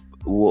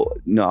 Well,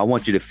 no, I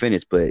want you to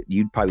finish, but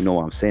you probably know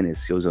what I'm saying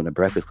is she was on the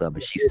Breakfast Club,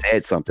 and she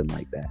said something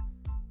like that,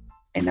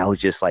 and I was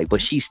just like, but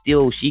she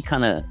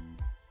kind of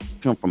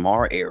come from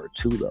our era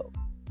too, though.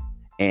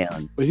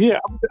 But yeah,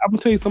 I'm gonna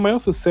tell you, somebody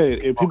else has said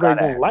it, and people aren't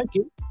gonna like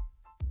it.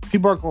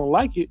 People aren't gonna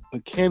like it,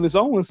 but Candace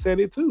Owens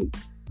said it too.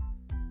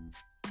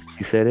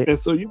 She said it, and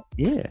so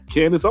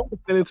Candace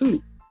Owens said it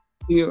too.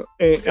 You know,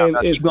 and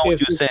keep going what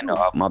you were saying.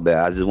 No, my bad.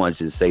 I just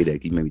wanted you to say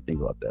that. You made me think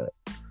about that.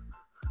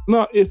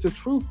 No, it's the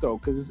truth though,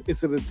 because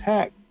it's an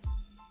attack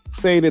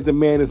saying that the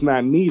man is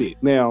not needed.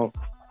 Now,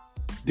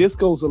 this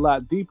goes a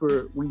lot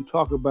deeper when you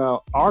talk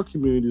about our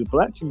community, the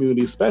Black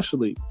community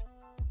especially,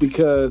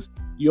 because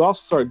you also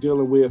start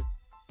dealing with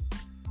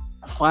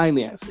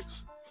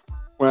finances,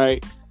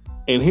 right?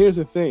 And here's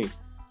the thing.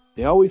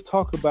 They always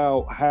talk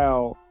about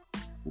how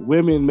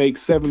women make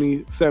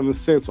 77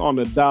 cents on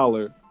the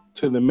dollar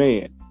to the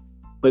man,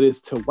 but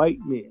it's to white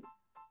men.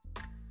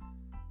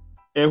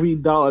 Every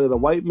dollar that a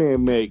white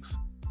man makes,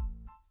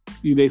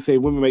 they say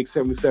women make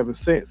 77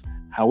 cents.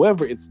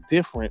 However, it's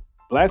different.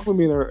 Black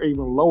women are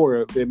even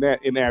lower than that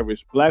in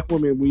average. Black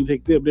women, when you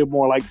take them, they're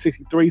more like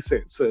 63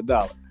 cents to a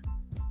dollar.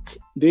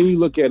 Then you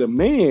look at a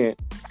man,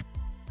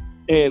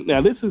 and now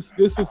this is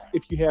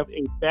if you have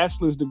a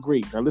bachelor's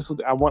degree. Now listen,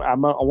 I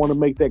want to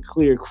make that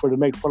clear for the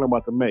next point I'm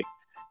about to make.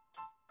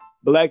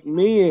 Black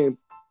men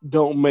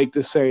don't make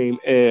the same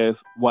as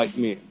white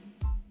men.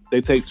 They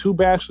take 2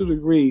 bachelor's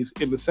degrees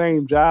in the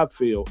same job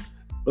field.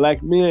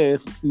 Black men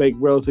make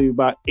relatively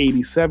about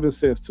 87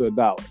 cents to a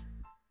dollar.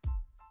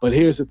 But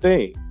here's the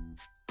thing.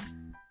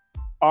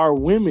 Our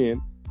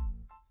women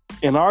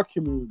in our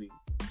community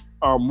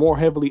are more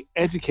heavily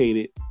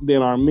educated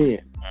than our men.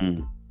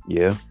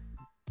 Yeah.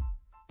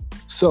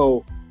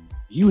 So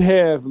you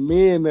have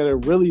men that are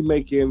really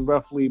making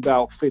roughly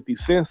about 50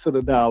 cents to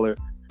the dollar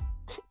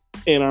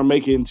and are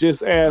making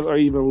just as or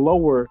even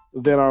lower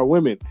than our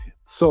women.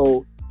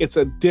 So it's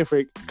a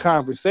different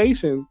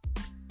conversation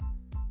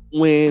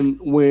when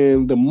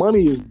the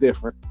money is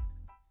different,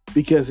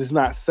 because it's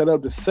not set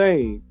up the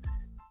same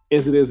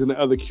as it is in the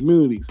other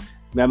communities.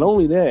 Not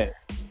only that,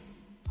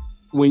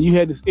 when you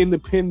had this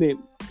independent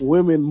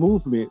women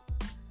movement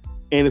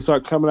and it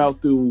started coming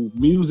out through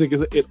music,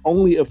 it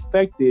only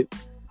affected,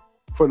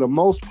 for the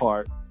most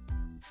part,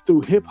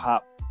 through hip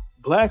hop,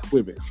 Black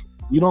women.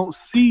 You don't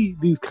see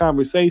these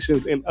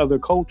conversations in other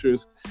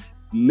cultures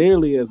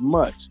nearly as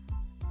much.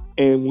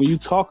 And when you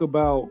talk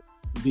about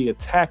the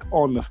attack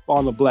on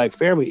the Black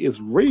family, it's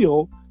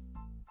real,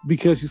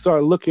 because you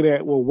start looking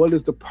at, well, what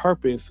is the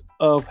purpose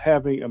of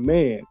having a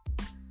man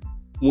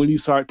when you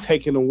start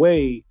taking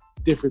away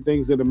different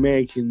things that a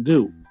man can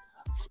do?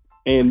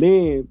 And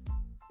then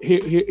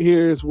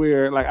here's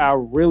where, like, I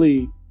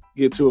really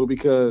get to it,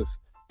 because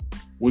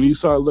when you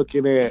start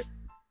looking at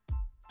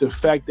the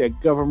fact that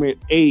government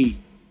aid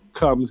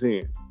comes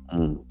in,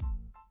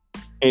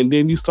 and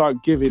then you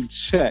start giving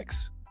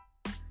checks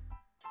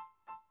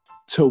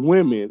to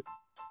women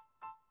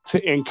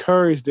to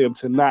encourage them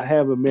to not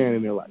have a man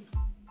in their life.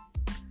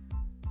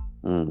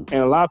 And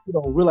a lot of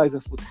people don't realize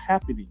that's what's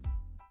happening.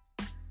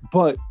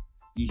 But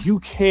you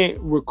can't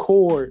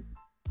record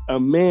a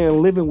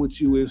man living with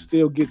you and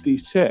still get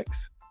these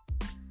checks.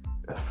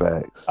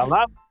 Facts. A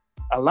lot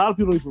of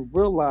people don't even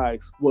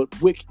realize what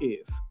WIC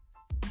is.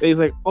 They're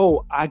like,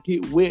 oh, I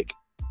get WIC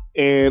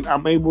and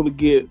I'm able to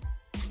get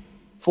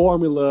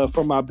formula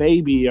for my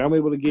baby. I'm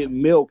able to get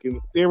milk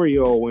and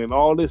cereal and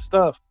all this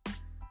stuff.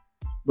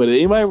 But did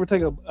anybody ever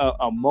take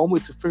a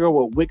moment to figure out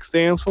what WIC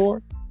stands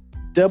for?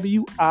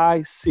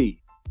 WIC.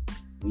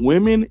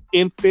 Women,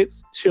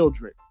 Infants,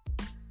 Children.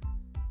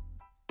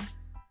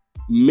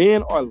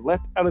 Men are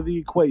left out of the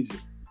equation.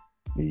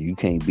 You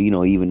can't be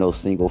even no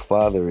single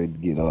father and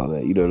get all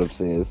that. You know what I'm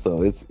saying?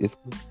 So it's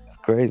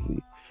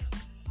crazy.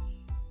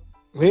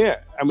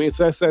 Yeah, I mean,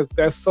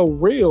 that's so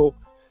real.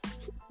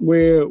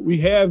 Where we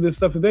have this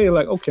stuff today,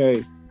 like,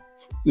 okay,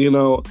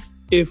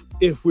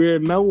 if we're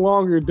no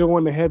longer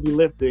doing the heavy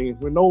lifting, if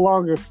we're no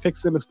longer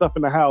fixing the stuff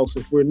in the house,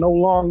 if we're no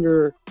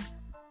longer,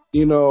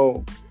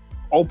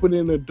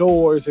 opening the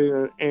doors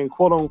and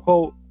quote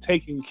unquote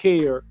taking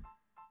care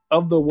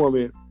of the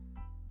woman,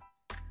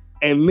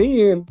 and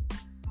then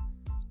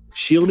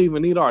she don't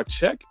even need our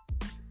check,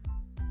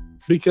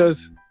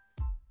 because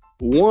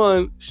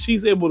one,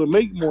 she's able to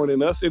make more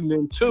than us, and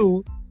then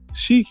two,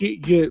 she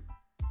could get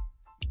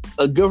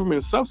a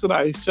government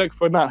subsidized check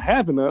for not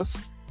having us.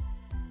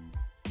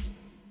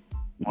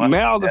 Well,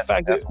 now that's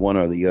one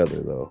or the other,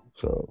 though.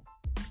 So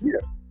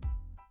yeah,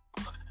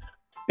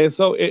 and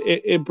so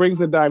it brings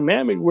a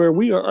dynamic where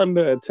we are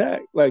under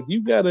attack. Like,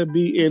 you got to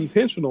be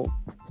intentional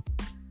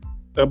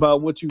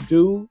about what you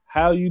do,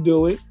 how you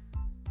do it,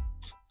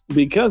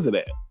 because of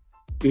that.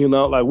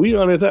 Like, we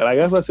are under attack. Like,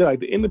 that's what I said. Like,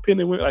 the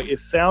independent women, like, it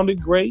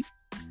sounded great.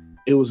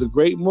 It was a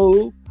great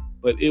move,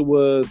 but it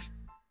was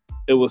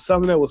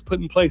something that was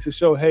put in place to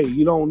show, hey,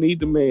 you don't need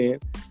the man,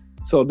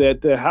 so that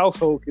the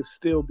household can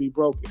still be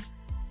broken.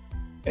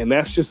 And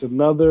that's just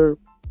another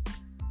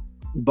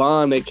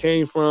bond that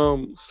came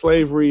from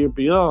slavery and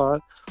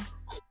beyond,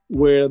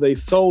 where they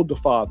sold the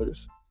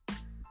fathers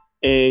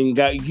and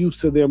got used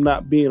to them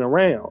not being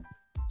around.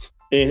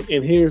 And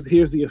here's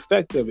the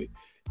effect of it.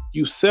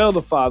 You sell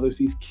the fathers,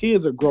 these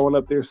kids are growing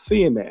up, they're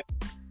seeing that.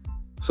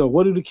 So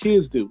what do the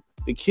kids do?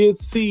 The kids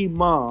see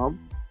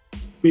mom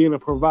being a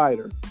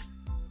provider.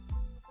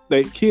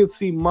 The kids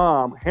see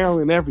mom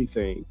handling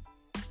everything,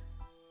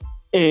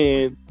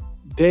 and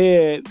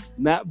dad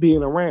not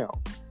being around.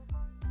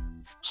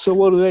 So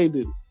what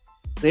do?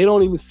 They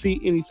don't even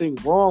see anything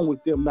wrong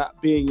with them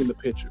not being in the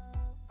picture.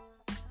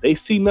 They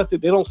see nothing.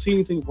 They don't see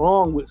anything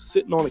wrong with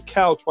sitting on a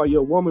couch while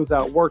your woman's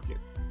out working.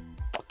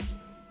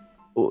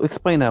 Well,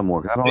 explain that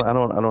more. I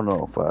don't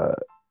know if I.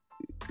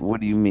 What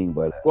do you mean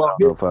by that? Well, I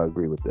don't know if I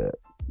agree with that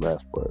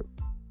last part.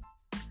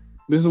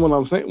 This is what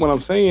I'm saying. What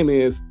I'm saying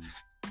is,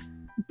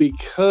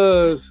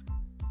 because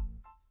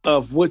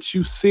of what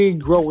you see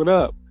growing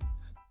up,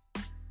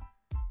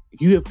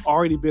 you have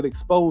already been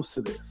exposed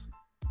to this.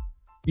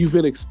 You've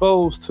been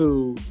exposed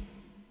to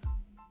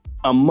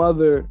a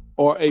mother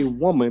or a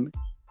woman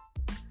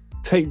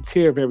taking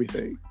care of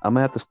everything. I'm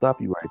gonna have to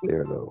stop you right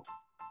there, though.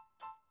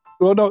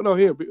 Well, no.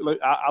 Here,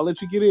 I'll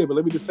let you get in, but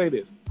let me just say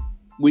this: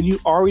 when you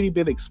already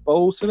been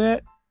exposed to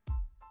that,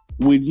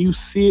 when you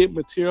see it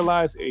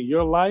materialize in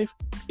your life,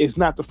 it's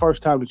not the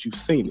first time that you've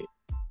seen it.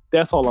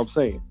 That's all I'm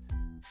saying.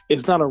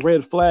 It's not a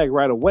red flag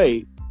right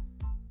away,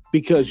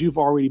 because you've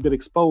already been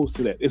exposed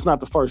to that. It's not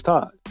the first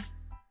time.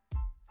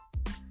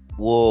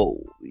 Well,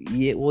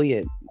 yeah,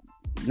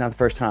 not the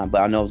first time,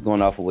 but I know it's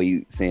going off of what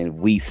you saying.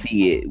 We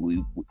see it,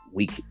 we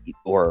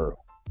or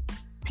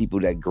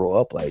people that grow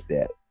up like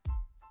that.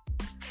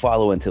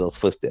 follow into those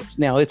footsteps.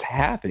 Now it's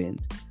happened,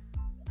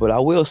 but I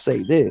will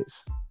say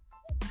this,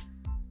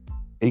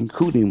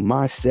 including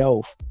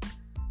myself,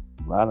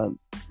 a lot of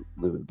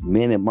the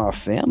men in my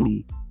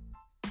family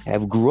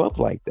have grew up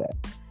like that.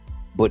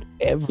 But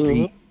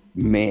every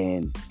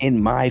man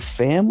in my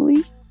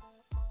family,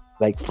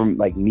 like from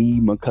like me,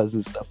 my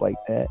cousins, stuff like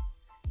that,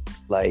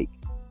 like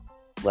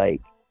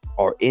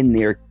are in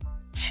their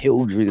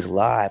children's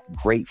life,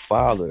 great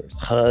fathers,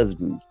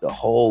 husbands, the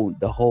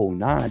whole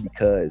nine,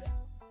 because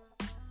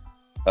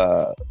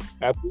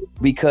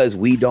we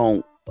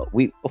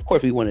of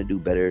course we want to do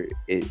better,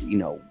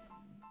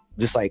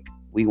 just like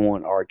we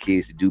want our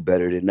kids to do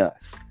better than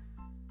us.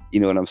 You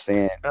know what I'm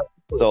saying?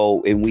 Absolutely.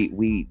 So, and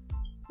we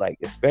like,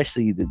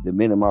 especially the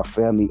men in our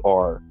family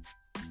are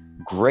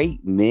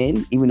great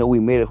men, even though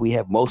we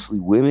have mostly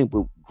women,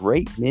 but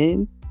great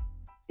men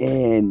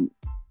and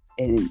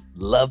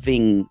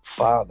loving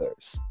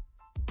fathers,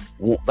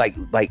 like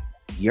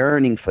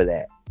yearning for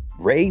that,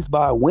 raised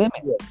by women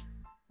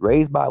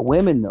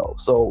though.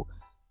 So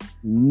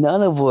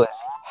none of us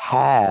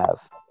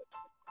have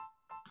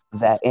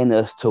that in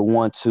us to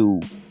want to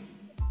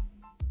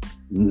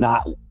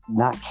not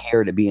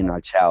care to be in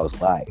our child's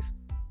life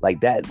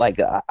like that.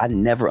 Like I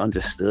never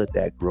understood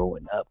that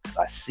growing up, because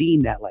I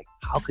seen that, like,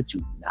 how could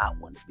you not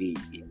want to be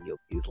in your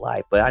kid's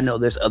life? But I know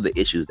there's other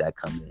issues that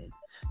come in.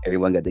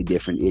 Everyone got their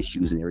different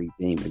issues and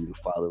everything. Maybe the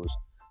father was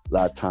a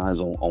lot of times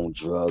on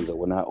drugs or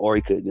whatnot, or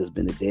he could have just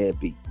been a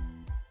deadbeat.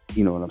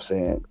 You know what I'm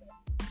saying?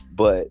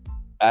 But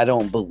I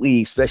don't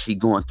believe, especially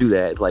going through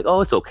that, it's like,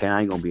 oh, it's okay,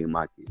 I ain't gonna be in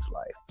my kid's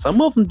life.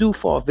 Some of them do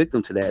fall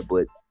victim to that,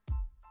 but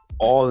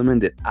all the men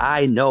that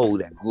I know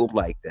that grew up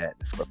like that,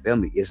 this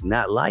family, is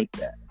not like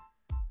that.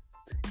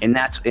 And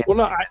that's well,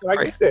 no,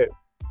 like you said,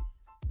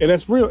 and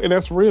that's real,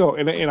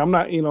 and I'm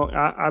not,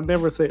 I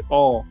never say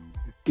all.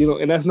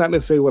 And that's not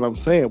necessarily what I'm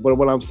saying, but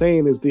what I'm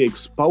saying is the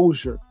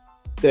exposure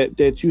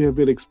that you have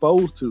been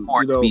exposed to,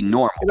 or to be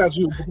normal, to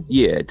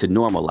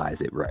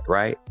normalize it,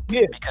 right?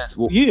 Yeah, because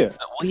let me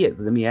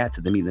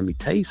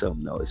tell you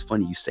something though. It's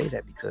funny you say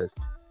that, because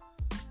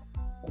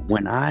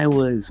when I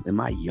was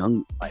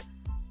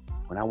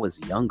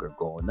younger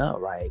growing up,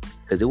 right?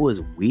 Because it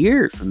was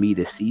weird for me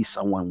to see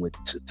someone with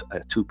a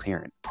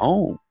 2-parent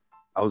home.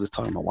 I was just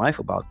talking to my wife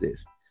about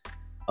this.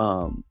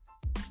 What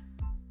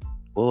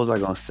was I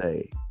gonna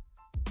say?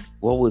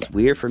 What was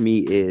weird for me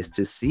is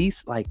to see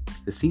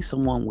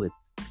someone with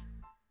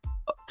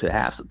to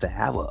have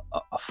a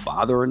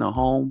father in a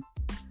home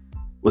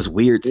was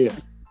weird to me.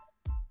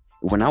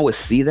 When I would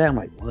see that, I'm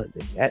like, what?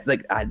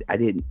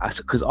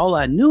 Because all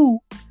I knew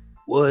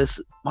was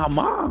my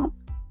mom.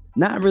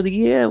 Not really.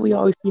 Yeah, we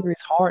always see her,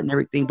 it's hard and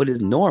everything, but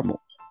it's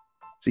normal.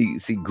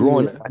 See,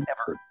 growing up, I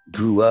never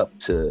grew up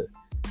to,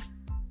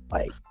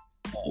 like,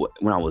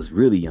 when I was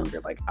really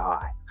younger, like,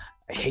 I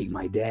hate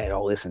my dad,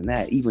 all this and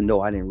that, even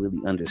though I didn't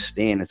really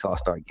understand until I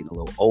started getting a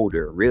little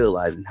older,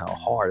 realizing how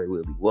hard it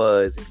really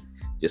was, and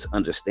just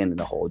understanding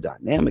the whole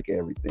dynamic of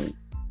everything.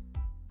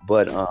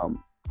 But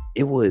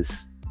it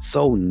was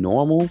so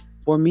normal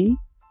for me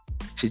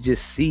to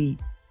just see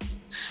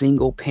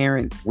single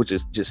parent, which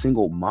is just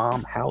single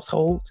mom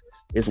households,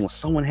 is when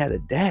someone had a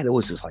dad, it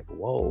was just like,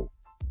 whoa.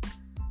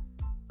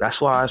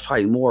 That's why I was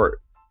probably more,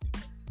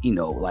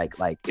 like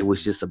it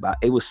was just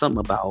something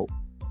about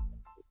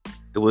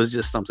the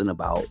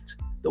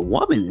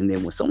woman. And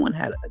then when someone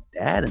had a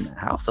dad in the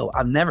household,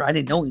 I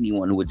didn't know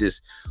anyone who's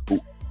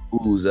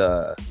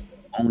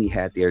only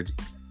had their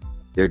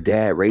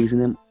dad raising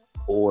them,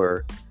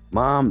 or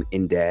mom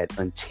and dad,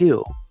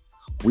 until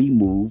we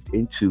moved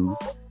into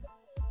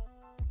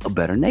a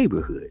better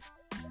neighborhood.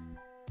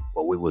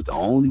 But we was the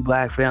only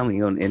black family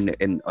in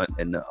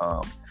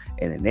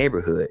the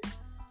neighborhood,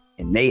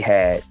 and they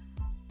had,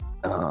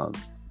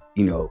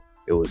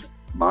 it was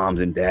moms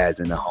and dads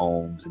in the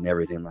homes and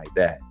everything like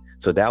that.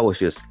 So that was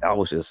just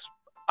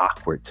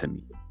awkward to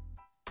me.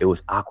 It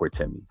was awkward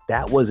to me.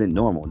 That wasn't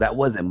normal. That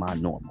wasn't my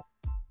normal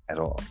at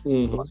all.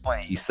 Mm-hmm. So it's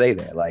funny you say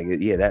that. Like,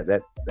 yeah,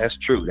 that's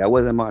true. That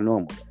wasn't my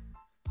normal.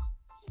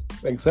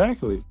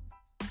 Exactly.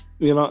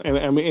 And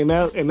I mean,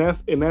 and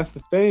that's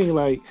the thing.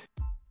 Like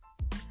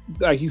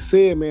you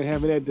said, man,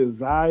 having that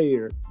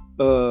desire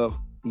of,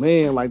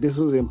 man, like, this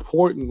is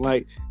important.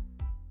 Like,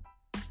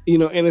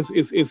 and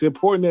it's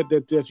important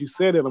that you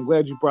said it. I'm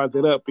glad you brought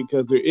that up,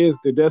 because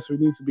there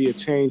desperately needs to be a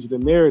change in the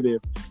narrative,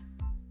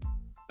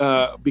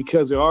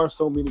 because there are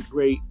so many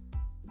great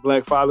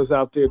black fathers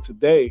out there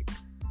today,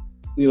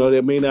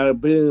 that may not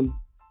have been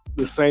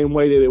the same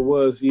way that it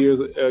was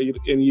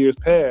in years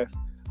past.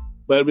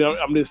 But I mean,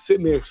 I'm just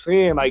sitting there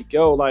saying, like,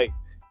 yo, like,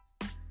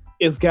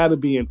 it's got to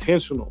be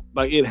intentional.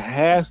 Like, it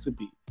has to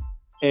be.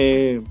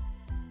 And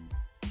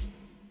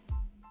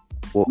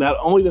not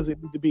only does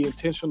it need to be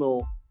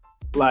intentional,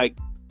 like,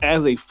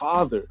 as a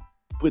father,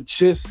 but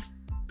just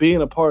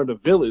being a part of the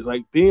village,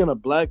 like, being a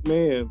black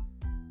man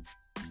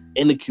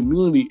in the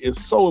community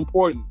is so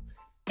important.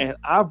 And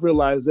I've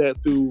realized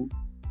that through,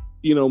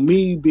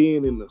 me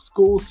being in the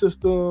school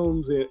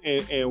systems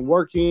and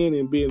working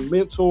and being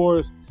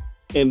mentors,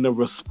 and the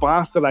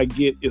response that I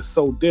get is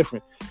so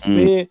different.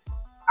 Man,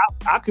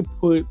 I could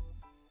put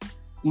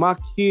my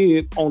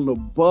kid on the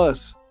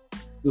bus,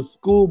 the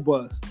school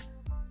bus,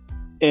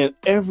 and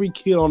every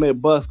kid on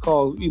that bus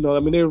calls,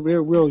 they're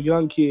real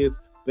young kids,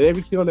 but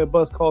every kid on that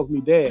bus calls me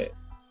dad.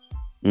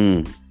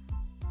 Mm.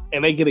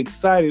 And they get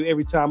excited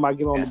every time I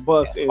get on the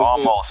bus. It's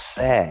almost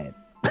sad.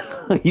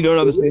 You know what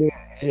I'm saying?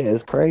 Yeah,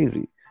 it's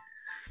crazy.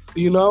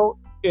 And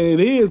it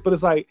is, but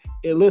it's like,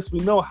 it lets me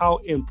know how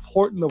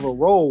important of a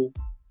role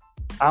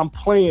I'm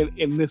playing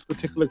in this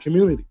particular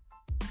community.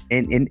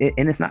 And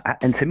it's not,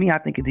 and to me, I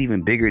think it's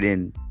even bigger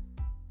than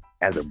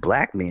as a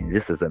black man,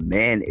 just as a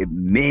man,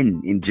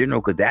 men in general,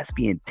 because that's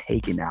being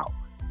taken out.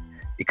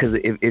 Because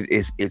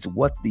it's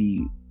what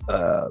the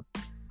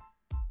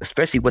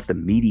especially what the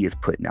media is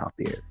putting out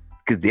there.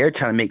 Because they're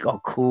trying to make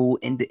cool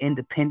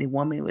independent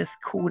woman. It's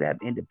cool to have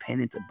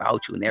independence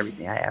about you and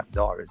everything. I have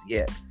daughters,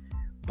 yes,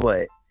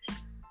 but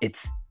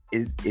it's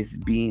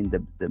being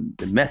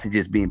the message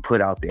is being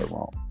put out there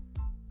wrong.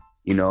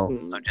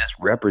 So just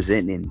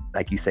representing,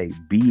 like you say,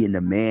 being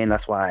the man.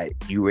 That's why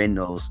you were in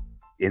those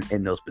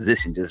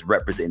positions, just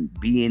representing,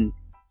 being,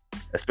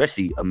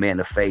 especially a man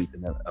of faith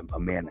and a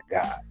man of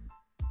God.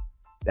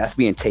 That's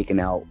being taken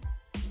out.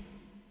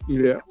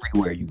 Yeah,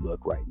 everywhere you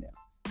look right now.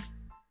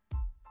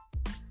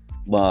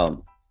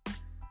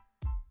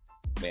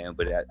 Man,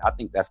 but I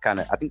think that's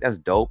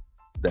dope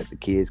that the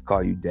kids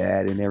call you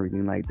dad and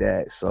everything like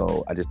that.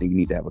 So I just think you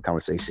need to have a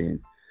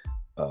conversation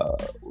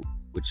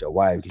with your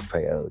wife. You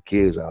probably have other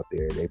kids out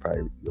there. They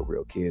probably your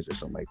real kids or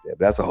something like that.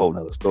 But that's a whole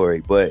nother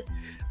story. But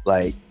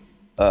like,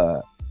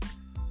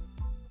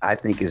 I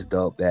think it's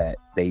dope that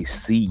they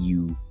see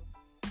you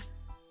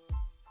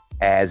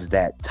as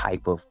that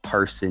type of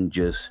person,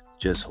 just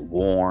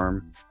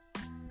warm,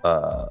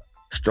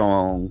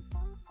 strong,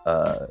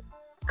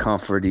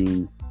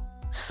 comforting,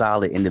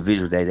 solid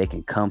individual that they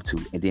can come to,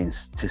 and then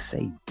to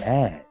say,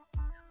 dad,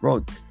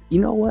 bro, you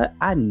know what?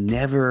 I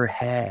never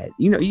had,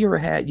 you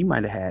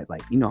might have had,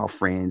 like, how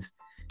friends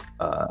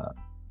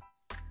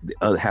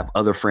have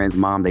other friends'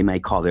 mom, they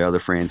might call their other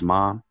friends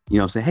mom. You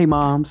know what I'm saying? Hey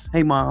moms.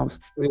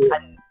 Yeah.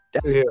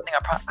 That's the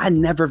thing. I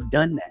never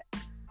done that.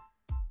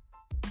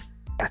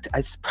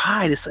 It's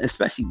pride,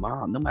 especially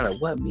mom. No matter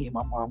what me and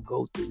my mom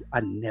go through, I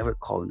never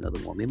call another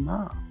woman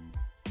mom.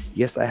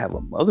 Yes, I have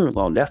a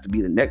mother-in-law, and that's to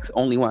be the next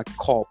only one I can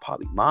call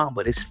probably mom,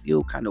 but it's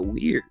still kind of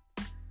weird.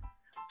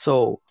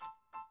 So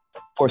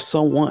for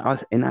someone,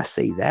 I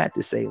say that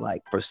to say,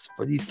 like,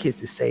 for these kids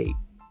to say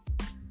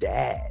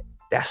dad,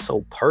 that's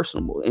so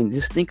personal. And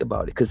just think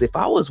about it, because if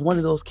I was one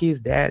of those kids'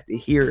 dad, to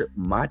hear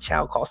my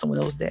child call someone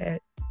else dad,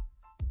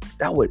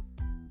 that would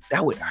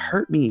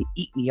hurt me and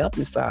eat me up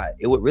inside.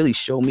 It would really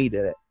show me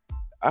that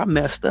I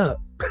messed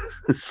up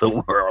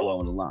somewhere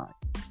along the line.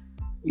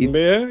 Yeah,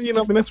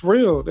 that's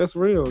real. That's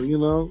real,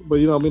 But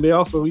they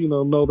also,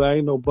 know that I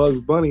ain't no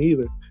Bugs Bunny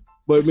either.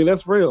 But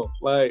that's real.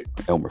 Like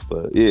Elmer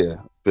Fudd, yeah,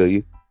 feel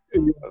you.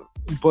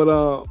 But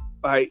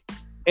like,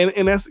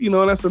 and that's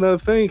that's another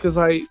thing, because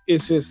like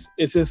it's just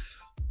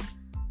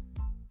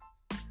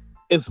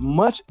as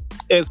much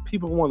as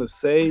people want to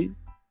say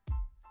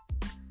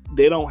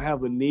they don't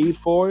have a need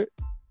for it,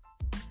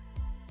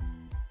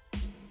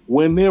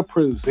 when they're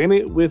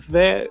presented with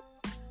that,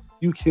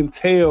 you can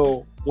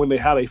tell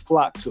how they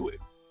flock to it.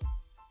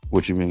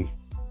 What you mean?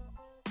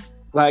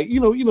 Like,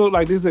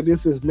 like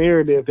this is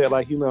narrative that,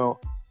 like,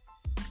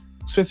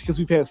 especially because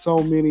we've had so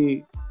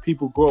many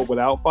people grow up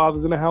without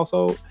fathers in the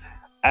household.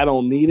 I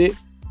don't need it.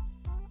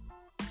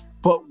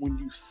 But when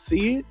you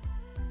see it,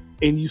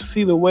 and you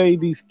see the way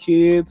these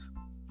kids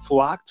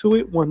flock to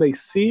it when they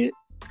see it,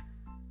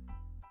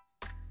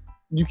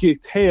 you can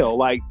tell,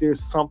 like,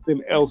 there's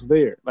something else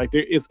there. Like,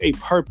 there is a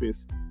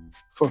purpose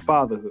for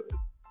fatherhood.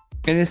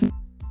 And it's,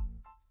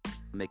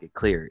 make it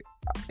clear,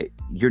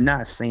 you're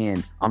not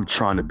saying I'm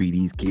trying to be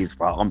these kids'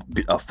 father, I'm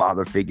a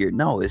father figure.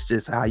 No, it's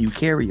just how you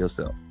carry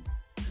yourself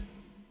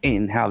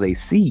and how they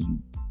see you.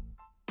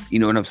 You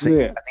know what I'm saying?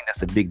 Yeah. I think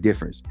that's a big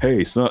difference.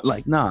 Hey, son,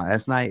 like, nah,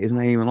 it's not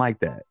even like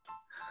that.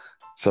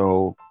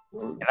 So,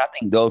 and I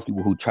think those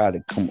people who try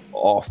to come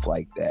off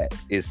like that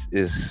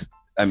is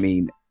I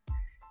mean,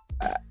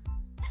 I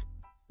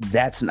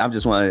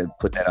just want to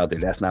put that out there.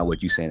 That's not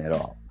what you're saying at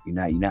all.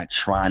 You're not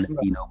trying to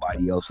be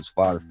nobody else's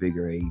father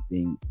figure or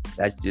anything.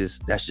 That's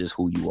just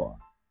who you are,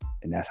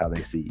 and that's how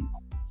they see you.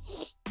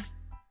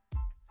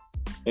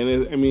 And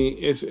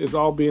it's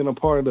all being a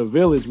part of the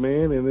village,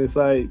 man. And it's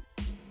like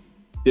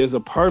there's a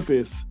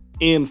purpose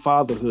in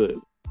fatherhood,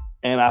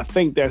 and I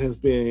think that has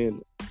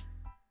been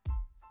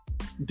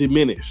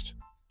diminished.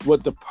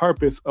 What the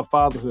purpose of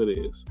fatherhood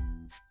is,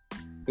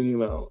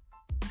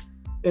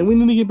 and we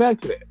need to get back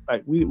to that.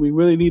 Like we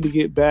really need to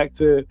get back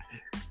to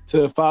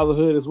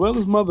fatherhood as well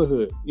as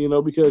motherhood,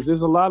 because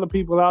there's a lot of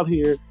people out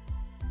here,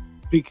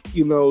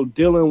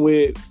 dealing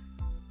with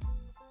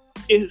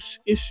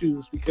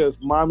issues because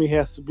mommy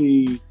has to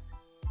be,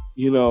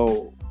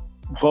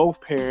 both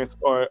parents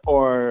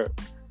or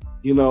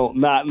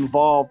not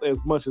involved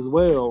as much as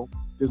well.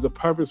 There's a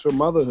purpose for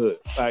motherhood,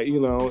 like,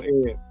 and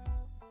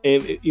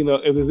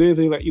if there's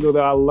anything that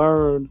I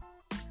learned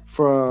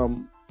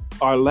from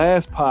our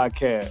last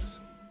podcast,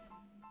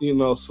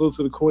 salute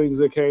to the queens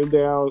that came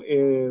down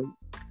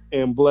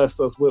and blessed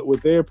us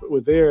with their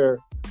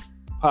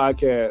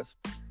podcast.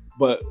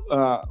 But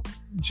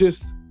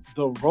just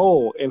the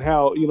role and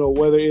how,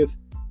 whether it's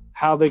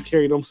how they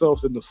carry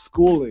themselves in the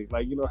schooling,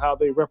 like, how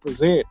they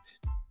represent,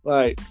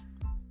 like,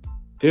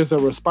 there's a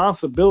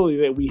responsibility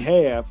that we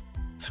have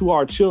to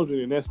our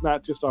children, and that's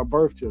not just our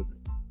birth children.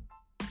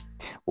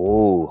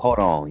 Oh, hold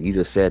on. You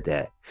just said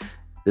that.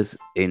 This is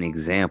an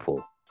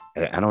example.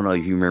 I don't know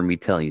if you remember me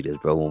telling you this,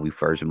 bro, when we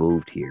first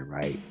moved here,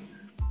 right?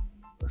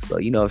 So,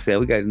 what I'm saying?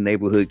 We got the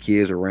neighborhood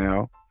kids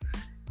around,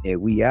 and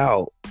we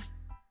out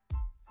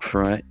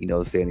front,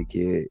 the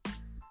kid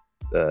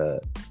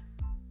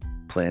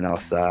playing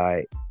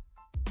outside.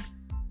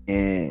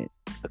 And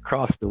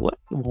across the way,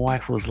 my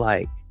wife was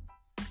like,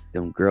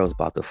 them girls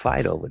about to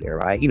fight over there,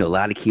 right? A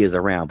lot of kids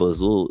around, but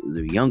it was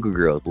the younger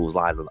girls, but it was a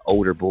lot of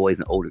older boys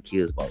and older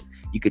kids. But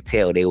you could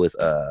tell they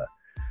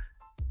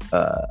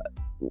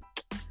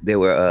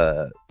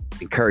were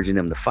encouraging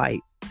them to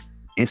fight,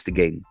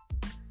 instigating.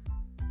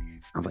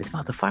 I was like, it's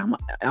about to fight.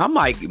 I'm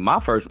like,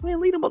 my first, man,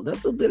 lead them up.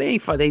 They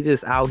ain't fight. They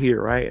just out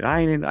here, right?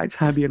 And I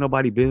trying to be in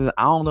nobody's business.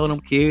 I don't know them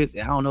kids.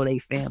 I don't know their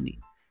family.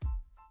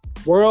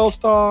 World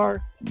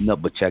star. No,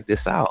 but check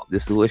this out.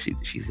 This is what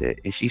she said,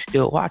 and she's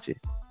still watching.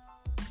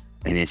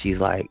 And then she's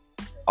like,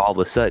 all of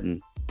a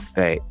sudden,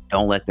 hey,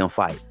 don't let them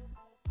fight.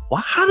 Well,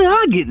 how did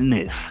I get in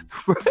this?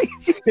 Right?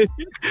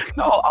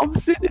 No, I'm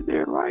sitting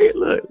there, right?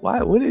 Look,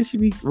 why? When did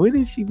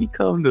she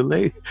become the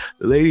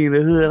lady in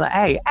the hood? Like,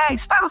 hey,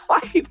 stop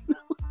fighting.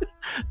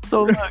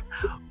 So look,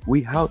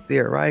 we out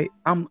there, right?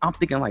 I'm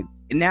thinking like,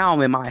 now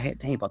I'm in my head,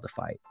 they ain't about to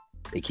fight.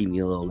 They keep me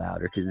a little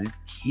louder because it's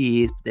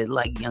kids, they're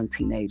like young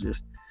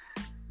teenagers.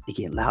 They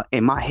get loud.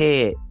 In my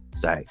head,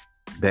 say,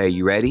 babe,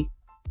 you ready?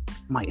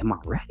 I'm like, am I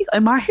ready?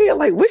 In my head,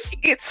 like, what she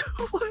get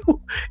to?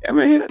 In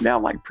my head, now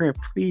I'm like praying,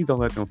 please don't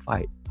let them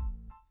fight.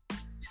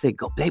 She said,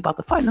 go, they about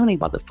to fight? No, they ain't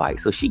about to fight.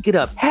 So she get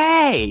up,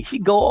 hey, she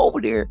go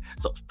over there.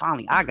 So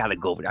finally, I gotta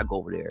go over there. I go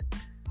over there.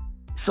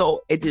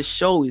 So it just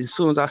shows, as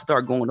soon as I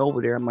start going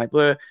over there, I'm like,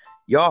 well,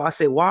 y'all, I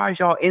said, why is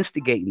y'all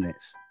instigating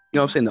this? You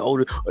know what I'm saying? The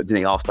older, then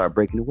they all start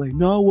breaking away.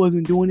 No, I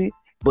wasn't doing it.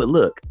 But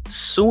look,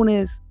 soon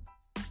as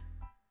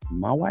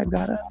my wife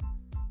got up,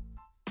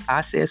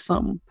 I said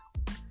something,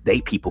 they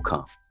people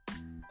come.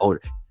 Oh,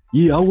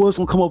 yeah, I was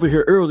gonna come over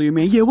here earlier,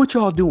 man. Yeah, what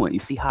y'all doing? You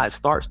see how it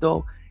starts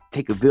though?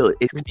 Take a village.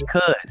 It's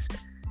because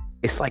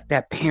it's like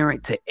that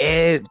parent to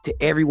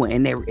everyone,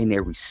 and they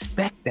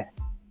respect that.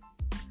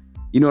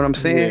 You know what I'm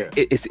saying?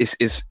 Yeah.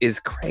 It's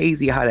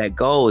crazy how that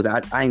goes. I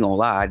ain't gonna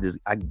lie.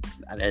 I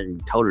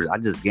told her I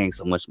just gained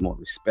so much more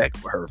respect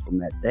for her from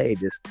that day.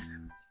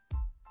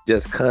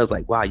 Just cause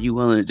like, wow, you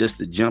willing just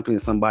to jump in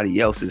somebody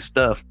else's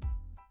stuff.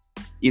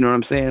 You know what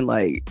I'm saying?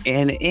 Like,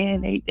 and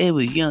they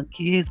were young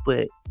kids,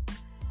 but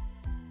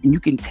you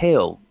can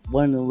tell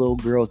one of the little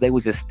girls, they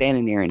was just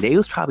standing there and they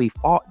was probably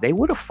fought. They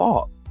would have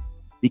fought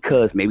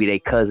because maybe they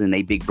cousin,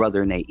 they big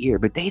brother in their ear,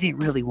 but they didn't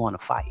really want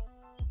to fight.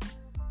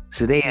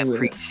 So they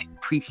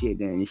appreciate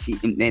that,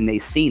 and they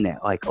seen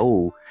that, like,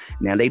 oh,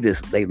 now they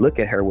look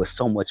at her with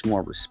so much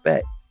more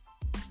respect.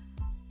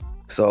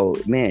 So,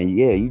 man,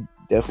 yeah, you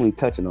definitely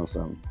touching on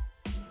something.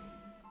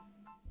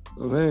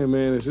 Well, hey,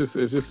 man, it's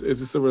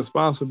just a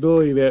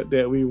responsibility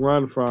that we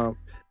run from.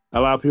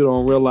 A lot of people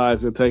don't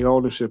realize and take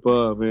ownership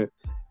of, and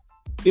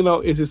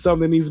it's just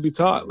something that needs to be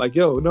taught. Like,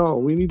 yo, no,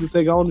 we need to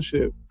take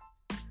ownership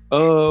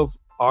of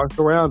our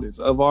surroundings,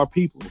 of our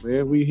people,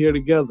 man. We here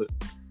together,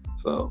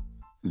 so.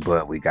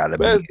 But we gotta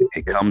be.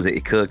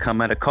 It could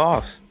come at a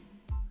cost.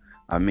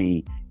 I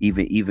mean,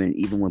 even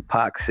when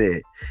Pac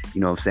said,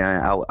 you know what I'm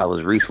saying, I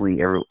was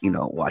recently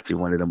watching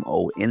one of them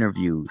old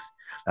interviews.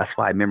 That's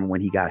why I remember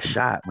when he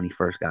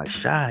first got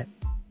shot,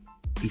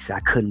 he said, I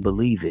couldn't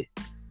believe it.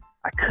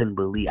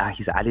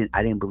 He said, I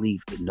didn't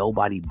believe that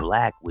nobody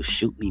black would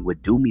shoot me,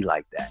 would do me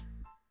like that.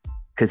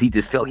 Cause he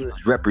just felt he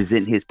was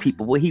representing his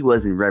people. Well, he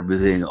wasn't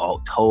representing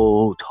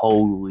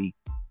totally.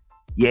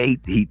 Yeah,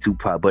 he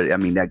Tupac, but I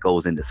mean, that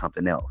goes into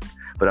something else.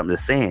 But I'm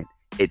just saying,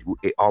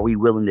 are we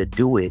willing to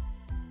do it?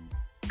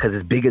 Because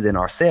it's bigger than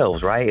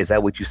ourselves, right? Is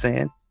that what you're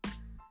saying?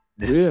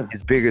 Yeah.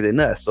 It's bigger than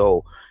us.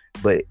 So,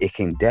 but it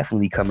can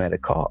definitely come at a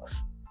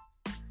cost.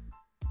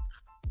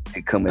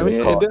 It come at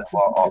a cost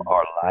of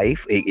our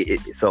life.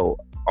 So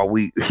are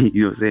we,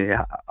 you know what I'm saying?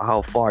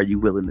 How far are you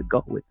willing to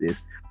go with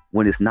this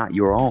when it's not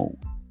your own?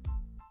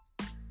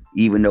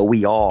 Even though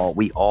we all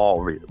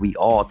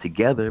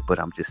together, but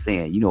I'm just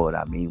saying, you know what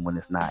I mean, when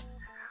it's not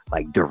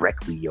like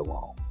directly your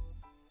own.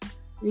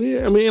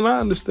 Yeah, I mean, I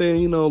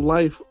understand,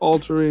 life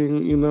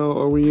altering,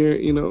 or when you're,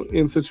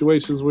 in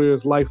situations where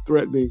it's life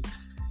threatening,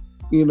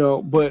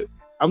 but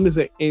I'm just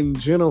saying in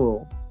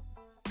general,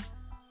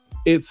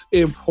 it's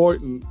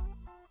important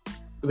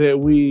that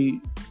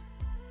we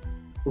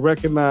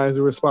recognize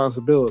the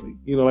responsibility.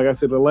 Like I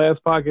said, the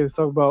last podcast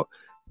talked about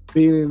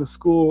being in the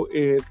school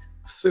and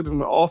sitting in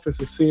the office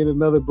and seeing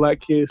another black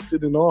kid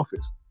sit in the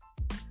office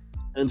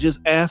and just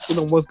asking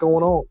them what's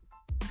going on,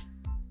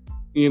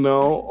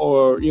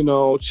 or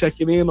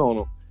checking in on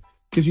them.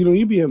 Because,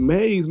 you'd be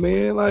amazed,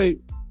 man. Like,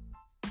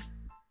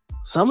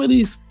 some of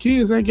these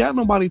kids ain't got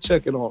nobody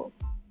checking on them.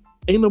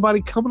 Ain't nobody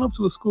coming up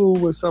to the school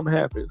when something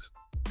happens.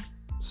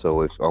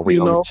 So are we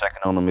only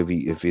checking on him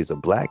if he's a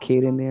black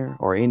kid in there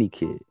or any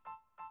kid?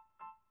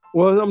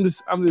 Well, I'm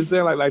just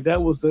saying like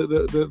that was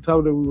the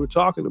topic that we were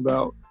talking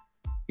about.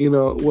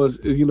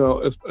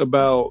 It's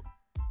about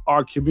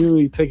our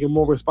community taking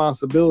more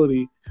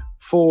responsibility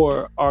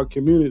for our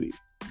community.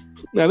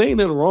 Now, there ain't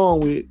nothing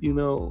wrong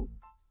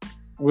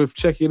with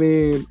checking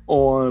in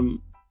on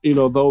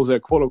those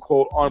that quote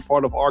unquote aren't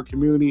part of our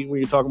community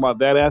when you're talking about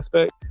that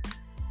aspect.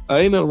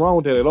 Ain't nothing wrong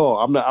with that at all.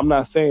 I'm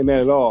not saying that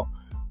at all,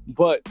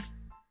 but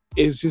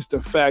it's just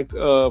the fact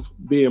of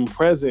being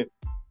present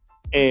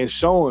and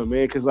showing,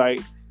 man, because like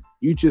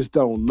you just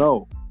don't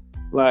know.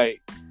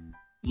 Like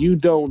you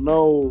don't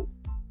know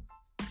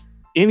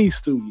any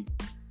student,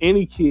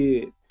 any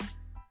kid,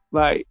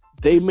 like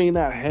they may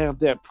not have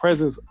that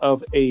presence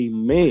of a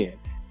man.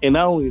 And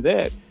not only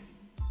that,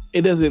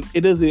 it doesn't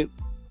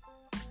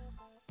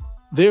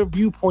their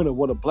viewpoint of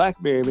what a black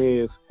man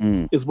is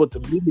what the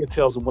media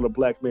tells them what a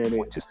black man is.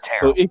 Which is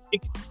terrible.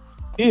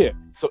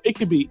 So it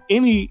could be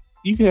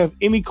you can have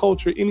any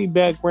culture, any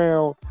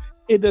background,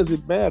 it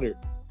doesn't matter.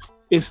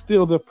 It's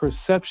still the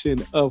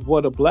perception of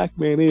what a black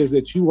man is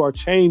that you are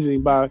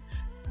changing by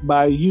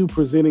you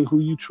presenting who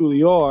you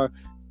truly are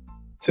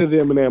to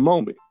them in that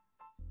moment.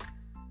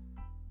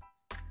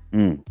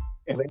 And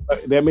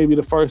that may be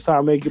the first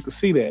time they get to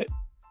see that.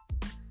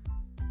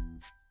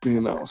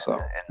 So.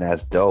 And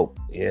that's dope.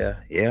 Yeah.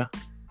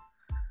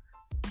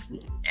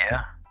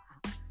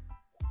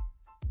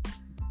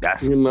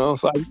 That's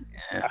so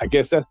I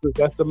guess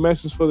that's the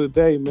message for the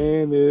day,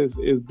 man, is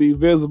be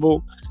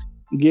visible,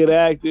 get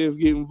active,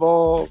 get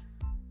involved,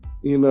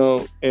 and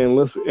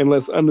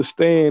let's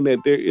understand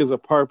that there is a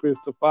purpose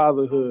to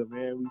fatherhood,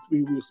 man.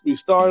 We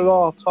started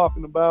off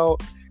talking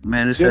about gender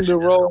role. This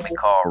is what we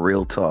call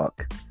real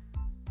talk.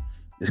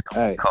 It's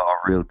called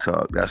Real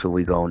Talk. That's what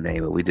we gonna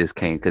name it. We just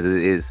can't because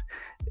it is.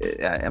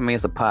 I mean,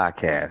 it's a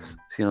podcast.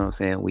 You know what I'm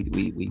saying? We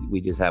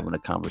just having a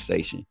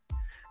conversation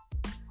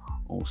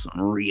on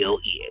some real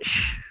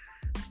ish.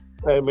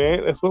 Hey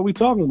man, that's what we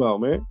talking about,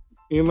 man.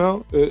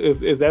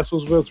 If that's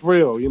what's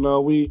real.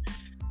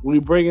 We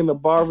bringing the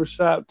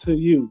barbershop to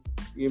you.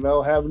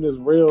 Having this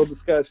real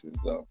discussion.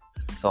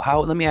 So how?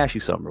 Let me ask you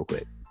something real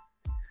quick.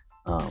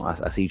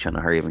 I see you trying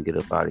to hurry up and get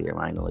up out of here.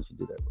 I ain't gonna let you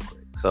do that real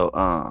quick. So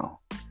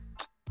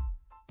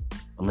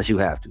unless you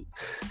have to.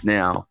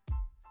 Now,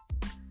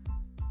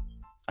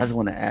 I just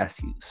want to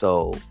ask you.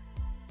 So,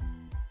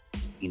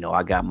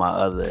 I got my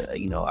other. I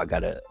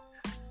got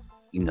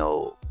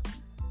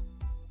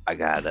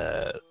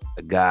a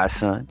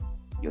godson.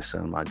 Your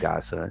son, my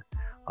godson.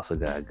 Also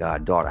got a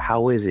goddaughter.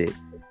 How is it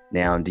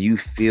now? Do you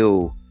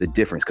feel the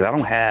difference? Because I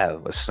don't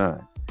have a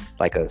son,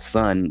 like a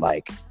son,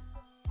 like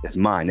that's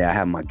mine. Now I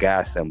have my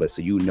godson, but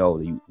so that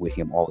you with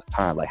him all the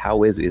time. Like,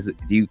 how is it?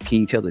 Can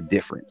you tell the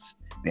difference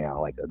now?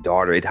 Like a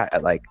daughter,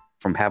 like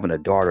from having a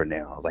daughter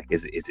now. Like,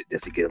 does it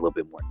get a little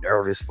bit more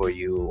nervous for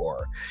you,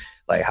 or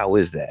like how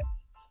is that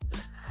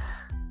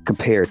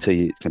compared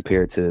to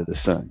the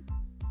son?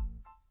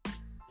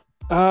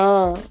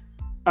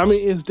 I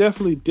mean, it's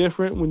definitely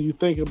different when you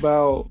think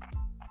about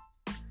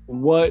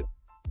what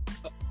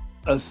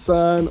a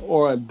son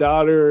or a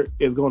daughter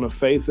is going to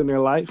face in their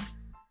life.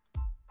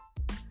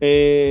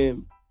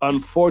 And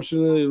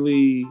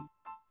unfortunately,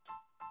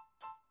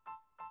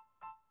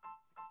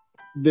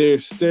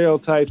 there's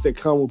stereotypes that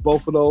come with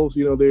both of those.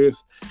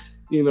 There's,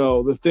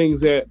 the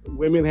things that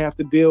women have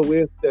to deal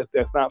with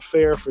that's not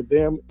fair for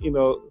them,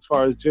 as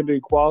far as gender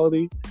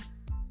equality.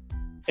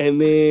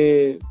 And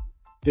then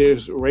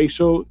there's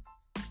racial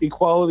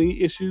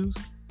equality issues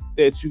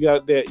that you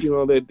got that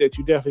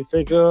you definitely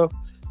think of.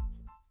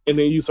 And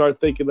then you start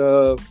thinking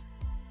of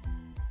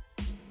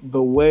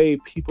the way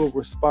people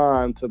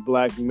respond to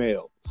black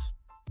males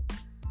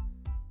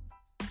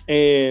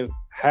and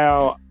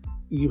how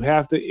you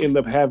have to end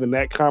up having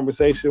that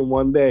conversation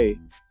one day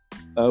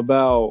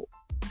about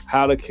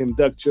how to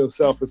conduct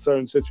yourself in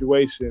certain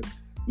situations,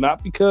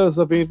 not because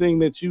of anything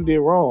that you did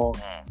wrong,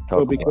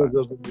 but because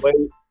of the way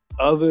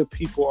other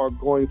people are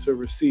going to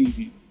receive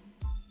you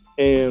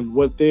and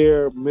what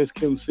their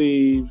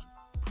misconceived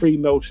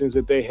pre-notions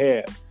that they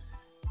have.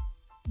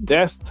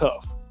 That's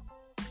tough,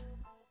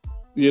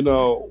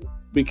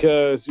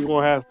 because you're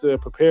going to have to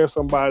prepare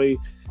somebody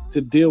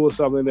to deal with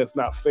something that's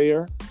not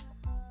fair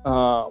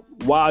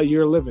while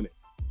you're living it.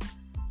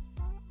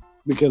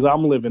 Because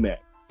I'm living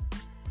that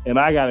and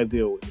I got to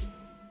deal with it.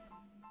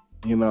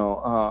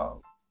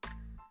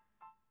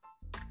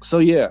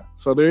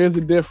 So there is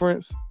a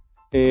difference,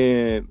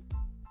 and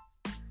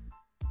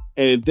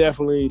it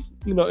definitely,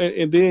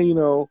 and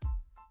then,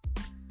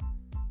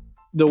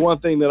 the one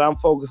thing that I'm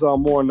focused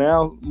on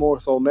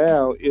more so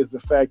now is the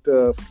fact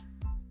of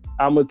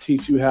I'm going to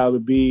teach you how to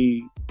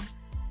be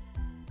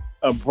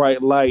a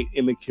bright light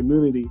in the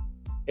community,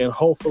 and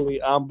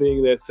hopefully I'm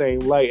being that same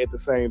light at the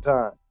same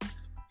time,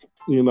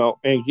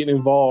 and get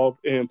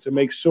involved and to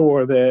make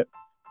sure that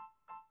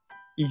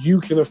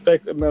you can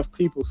affect enough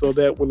people so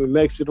that when the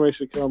next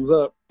generation comes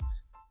up,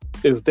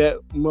 is that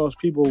most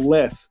people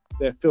less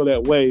that feel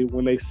that way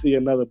when they see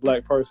another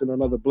black person or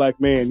another black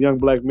man, young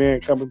black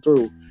man coming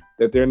through,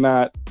 that they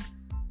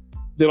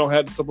don't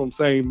have some of them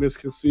same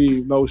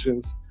misconceived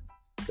notions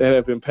that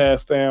have been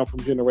passed down from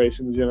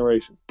generation to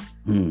generation.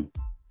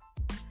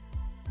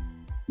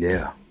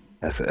 Yeah.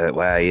 That's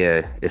wow,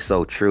 yeah, it's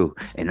so true,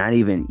 and not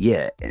even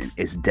and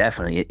it's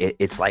definitely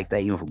it's like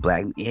that even for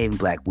black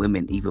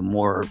women, even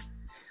more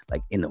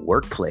like in the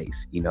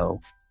workplace,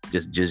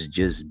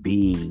 just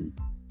being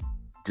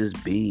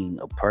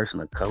a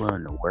person of color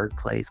in the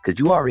workplace, because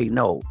you already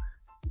know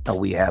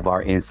we have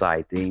our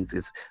inside things.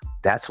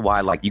 That's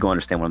why, like, you gonna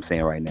understand what I'm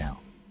saying right now.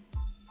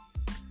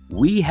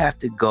 We have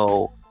to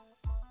go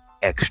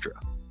extra,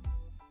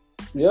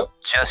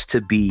 just to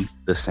be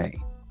the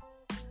same.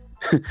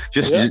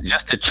 just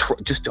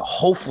to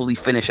hopefully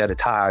finish at a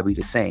tie, be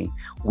the same.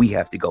 We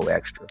have to go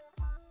extra,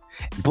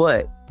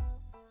 but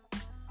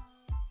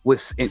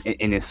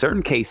in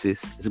certain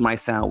cases, this might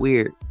sound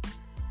weird.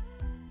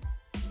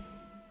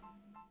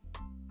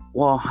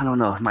 Well, I don't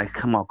know. It might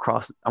come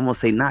across. I'm gonna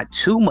say not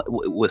too much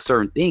with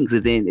certain things,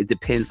 and then it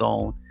depends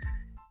on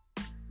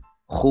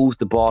who's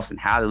the boss and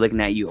how they're looking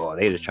at you, or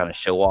they're just trying to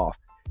show off.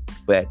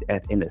 But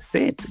in a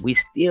sense, we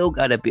still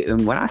gotta be.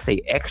 And when I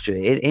say extra,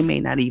 it may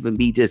not even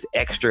be just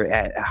extra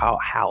at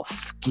how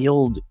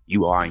skilled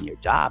you are in your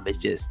job. It's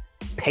just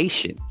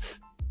patience.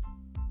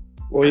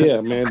 Well,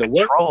 yeah, man.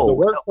 The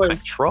workplace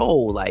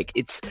control, like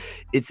it's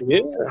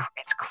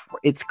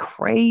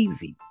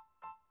crazy.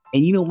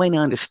 And you might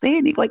not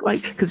understand it, like,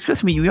 because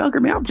trust me, you're younger,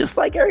 man. I'm just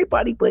like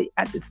everybody. But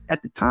at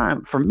the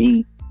time, for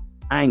me,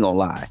 I ain't gonna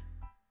lie.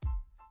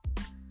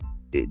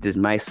 This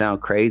might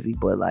sound crazy,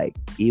 but like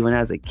even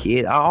as a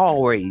kid, I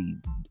always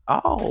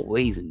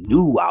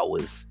knew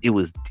it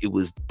was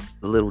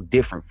a little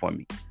different for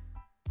me,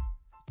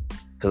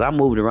 because I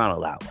moved around a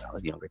lot when I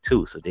was younger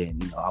too. So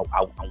then I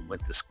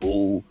went to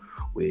school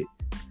with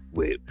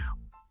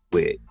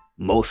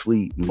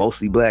mostly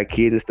black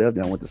kids and stuff.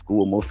 Then I went to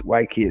school with mostly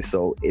white kids.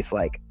 So it's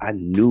like I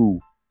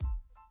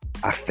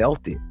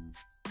felt it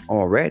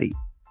already.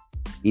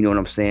 You know what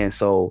I'm saying?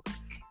 So.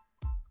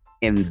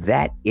 And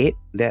that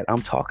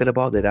I'm talking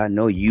about, that I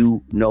know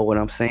you know what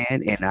I'm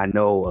saying, and I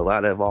know a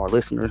lot of our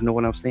listeners know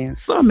what I'm saying.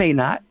 Some may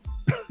not,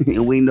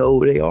 and we know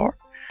who they are,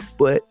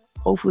 but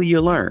hopefully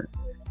you'll learn.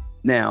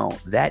 Now,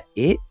 that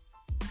is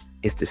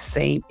the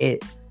same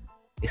it.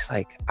 It's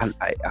like, I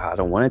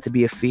don't want it to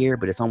be a fear,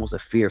 but it's almost a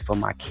fear for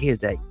my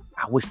kids that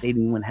I wish they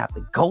didn't even have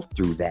to go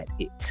through that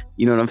it.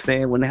 You know what I'm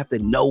saying? When they have to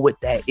know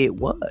what that it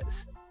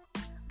was.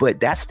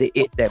 But that's the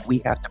it that we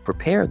have to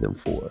prepare them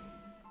for.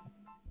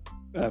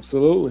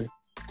 Absolutely.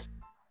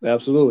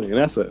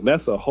 And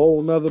that's a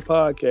whole nother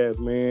podcast,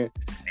 man.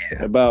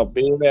 Yeah. About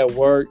being at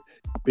work,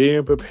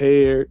 being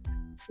prepared,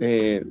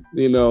 and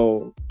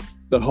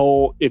the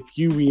whole, if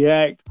you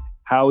react,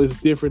 how it's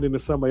different than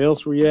if somebody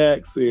else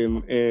reacts,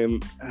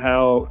 and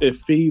how it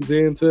feeds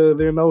into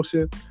their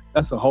notion.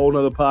 That's a whole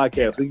nother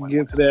podcast. We can get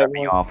into that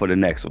one. Off for the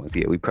next ones.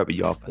 Yeah, we prep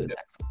you off for the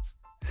next ones.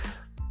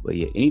 But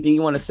yeah, anything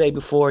you want to say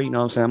before, what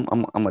I'm saying?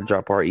 I'm gonna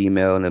drop our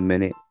email in a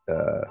minute.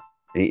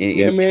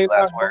 Man.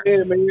 Last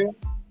words? Man.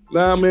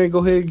 Nah, man, go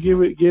ahead and give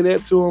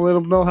that to them. Let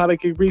them know how they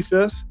can reach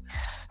us.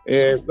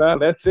 And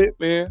that's it,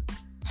 man.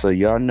 So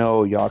y'all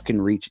know, y'all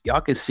can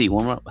see,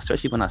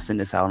 especially when I send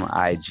this out on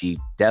IG,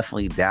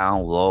 definitely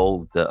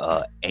download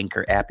the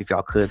Anchor app if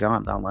y'all could. If y'all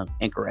don't download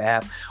Anchor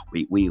app,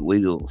 we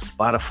do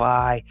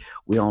Spotify.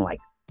 We on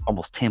like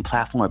almost 10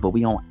 platforms, but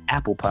we on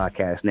Apple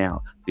Podcasts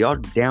now. If y'all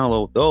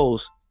download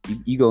those,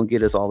 you gonna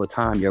get us all the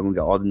time. You're gonna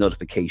get all the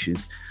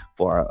notifications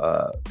for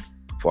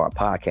our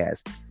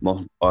podcast.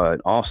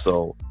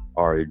 Also,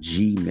 our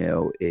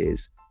Gmail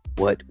is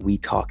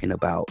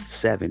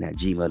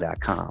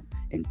whatwetalkingabout7@gmail.com,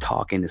 and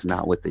talking is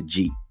not with the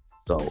G.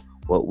 So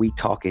what we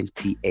talking,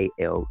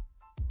 TALKIN,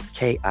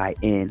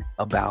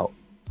 about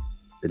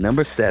the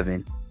number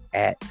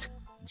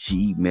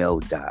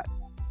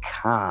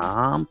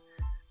 7@gmail.com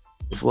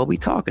is what we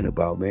talking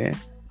about, man.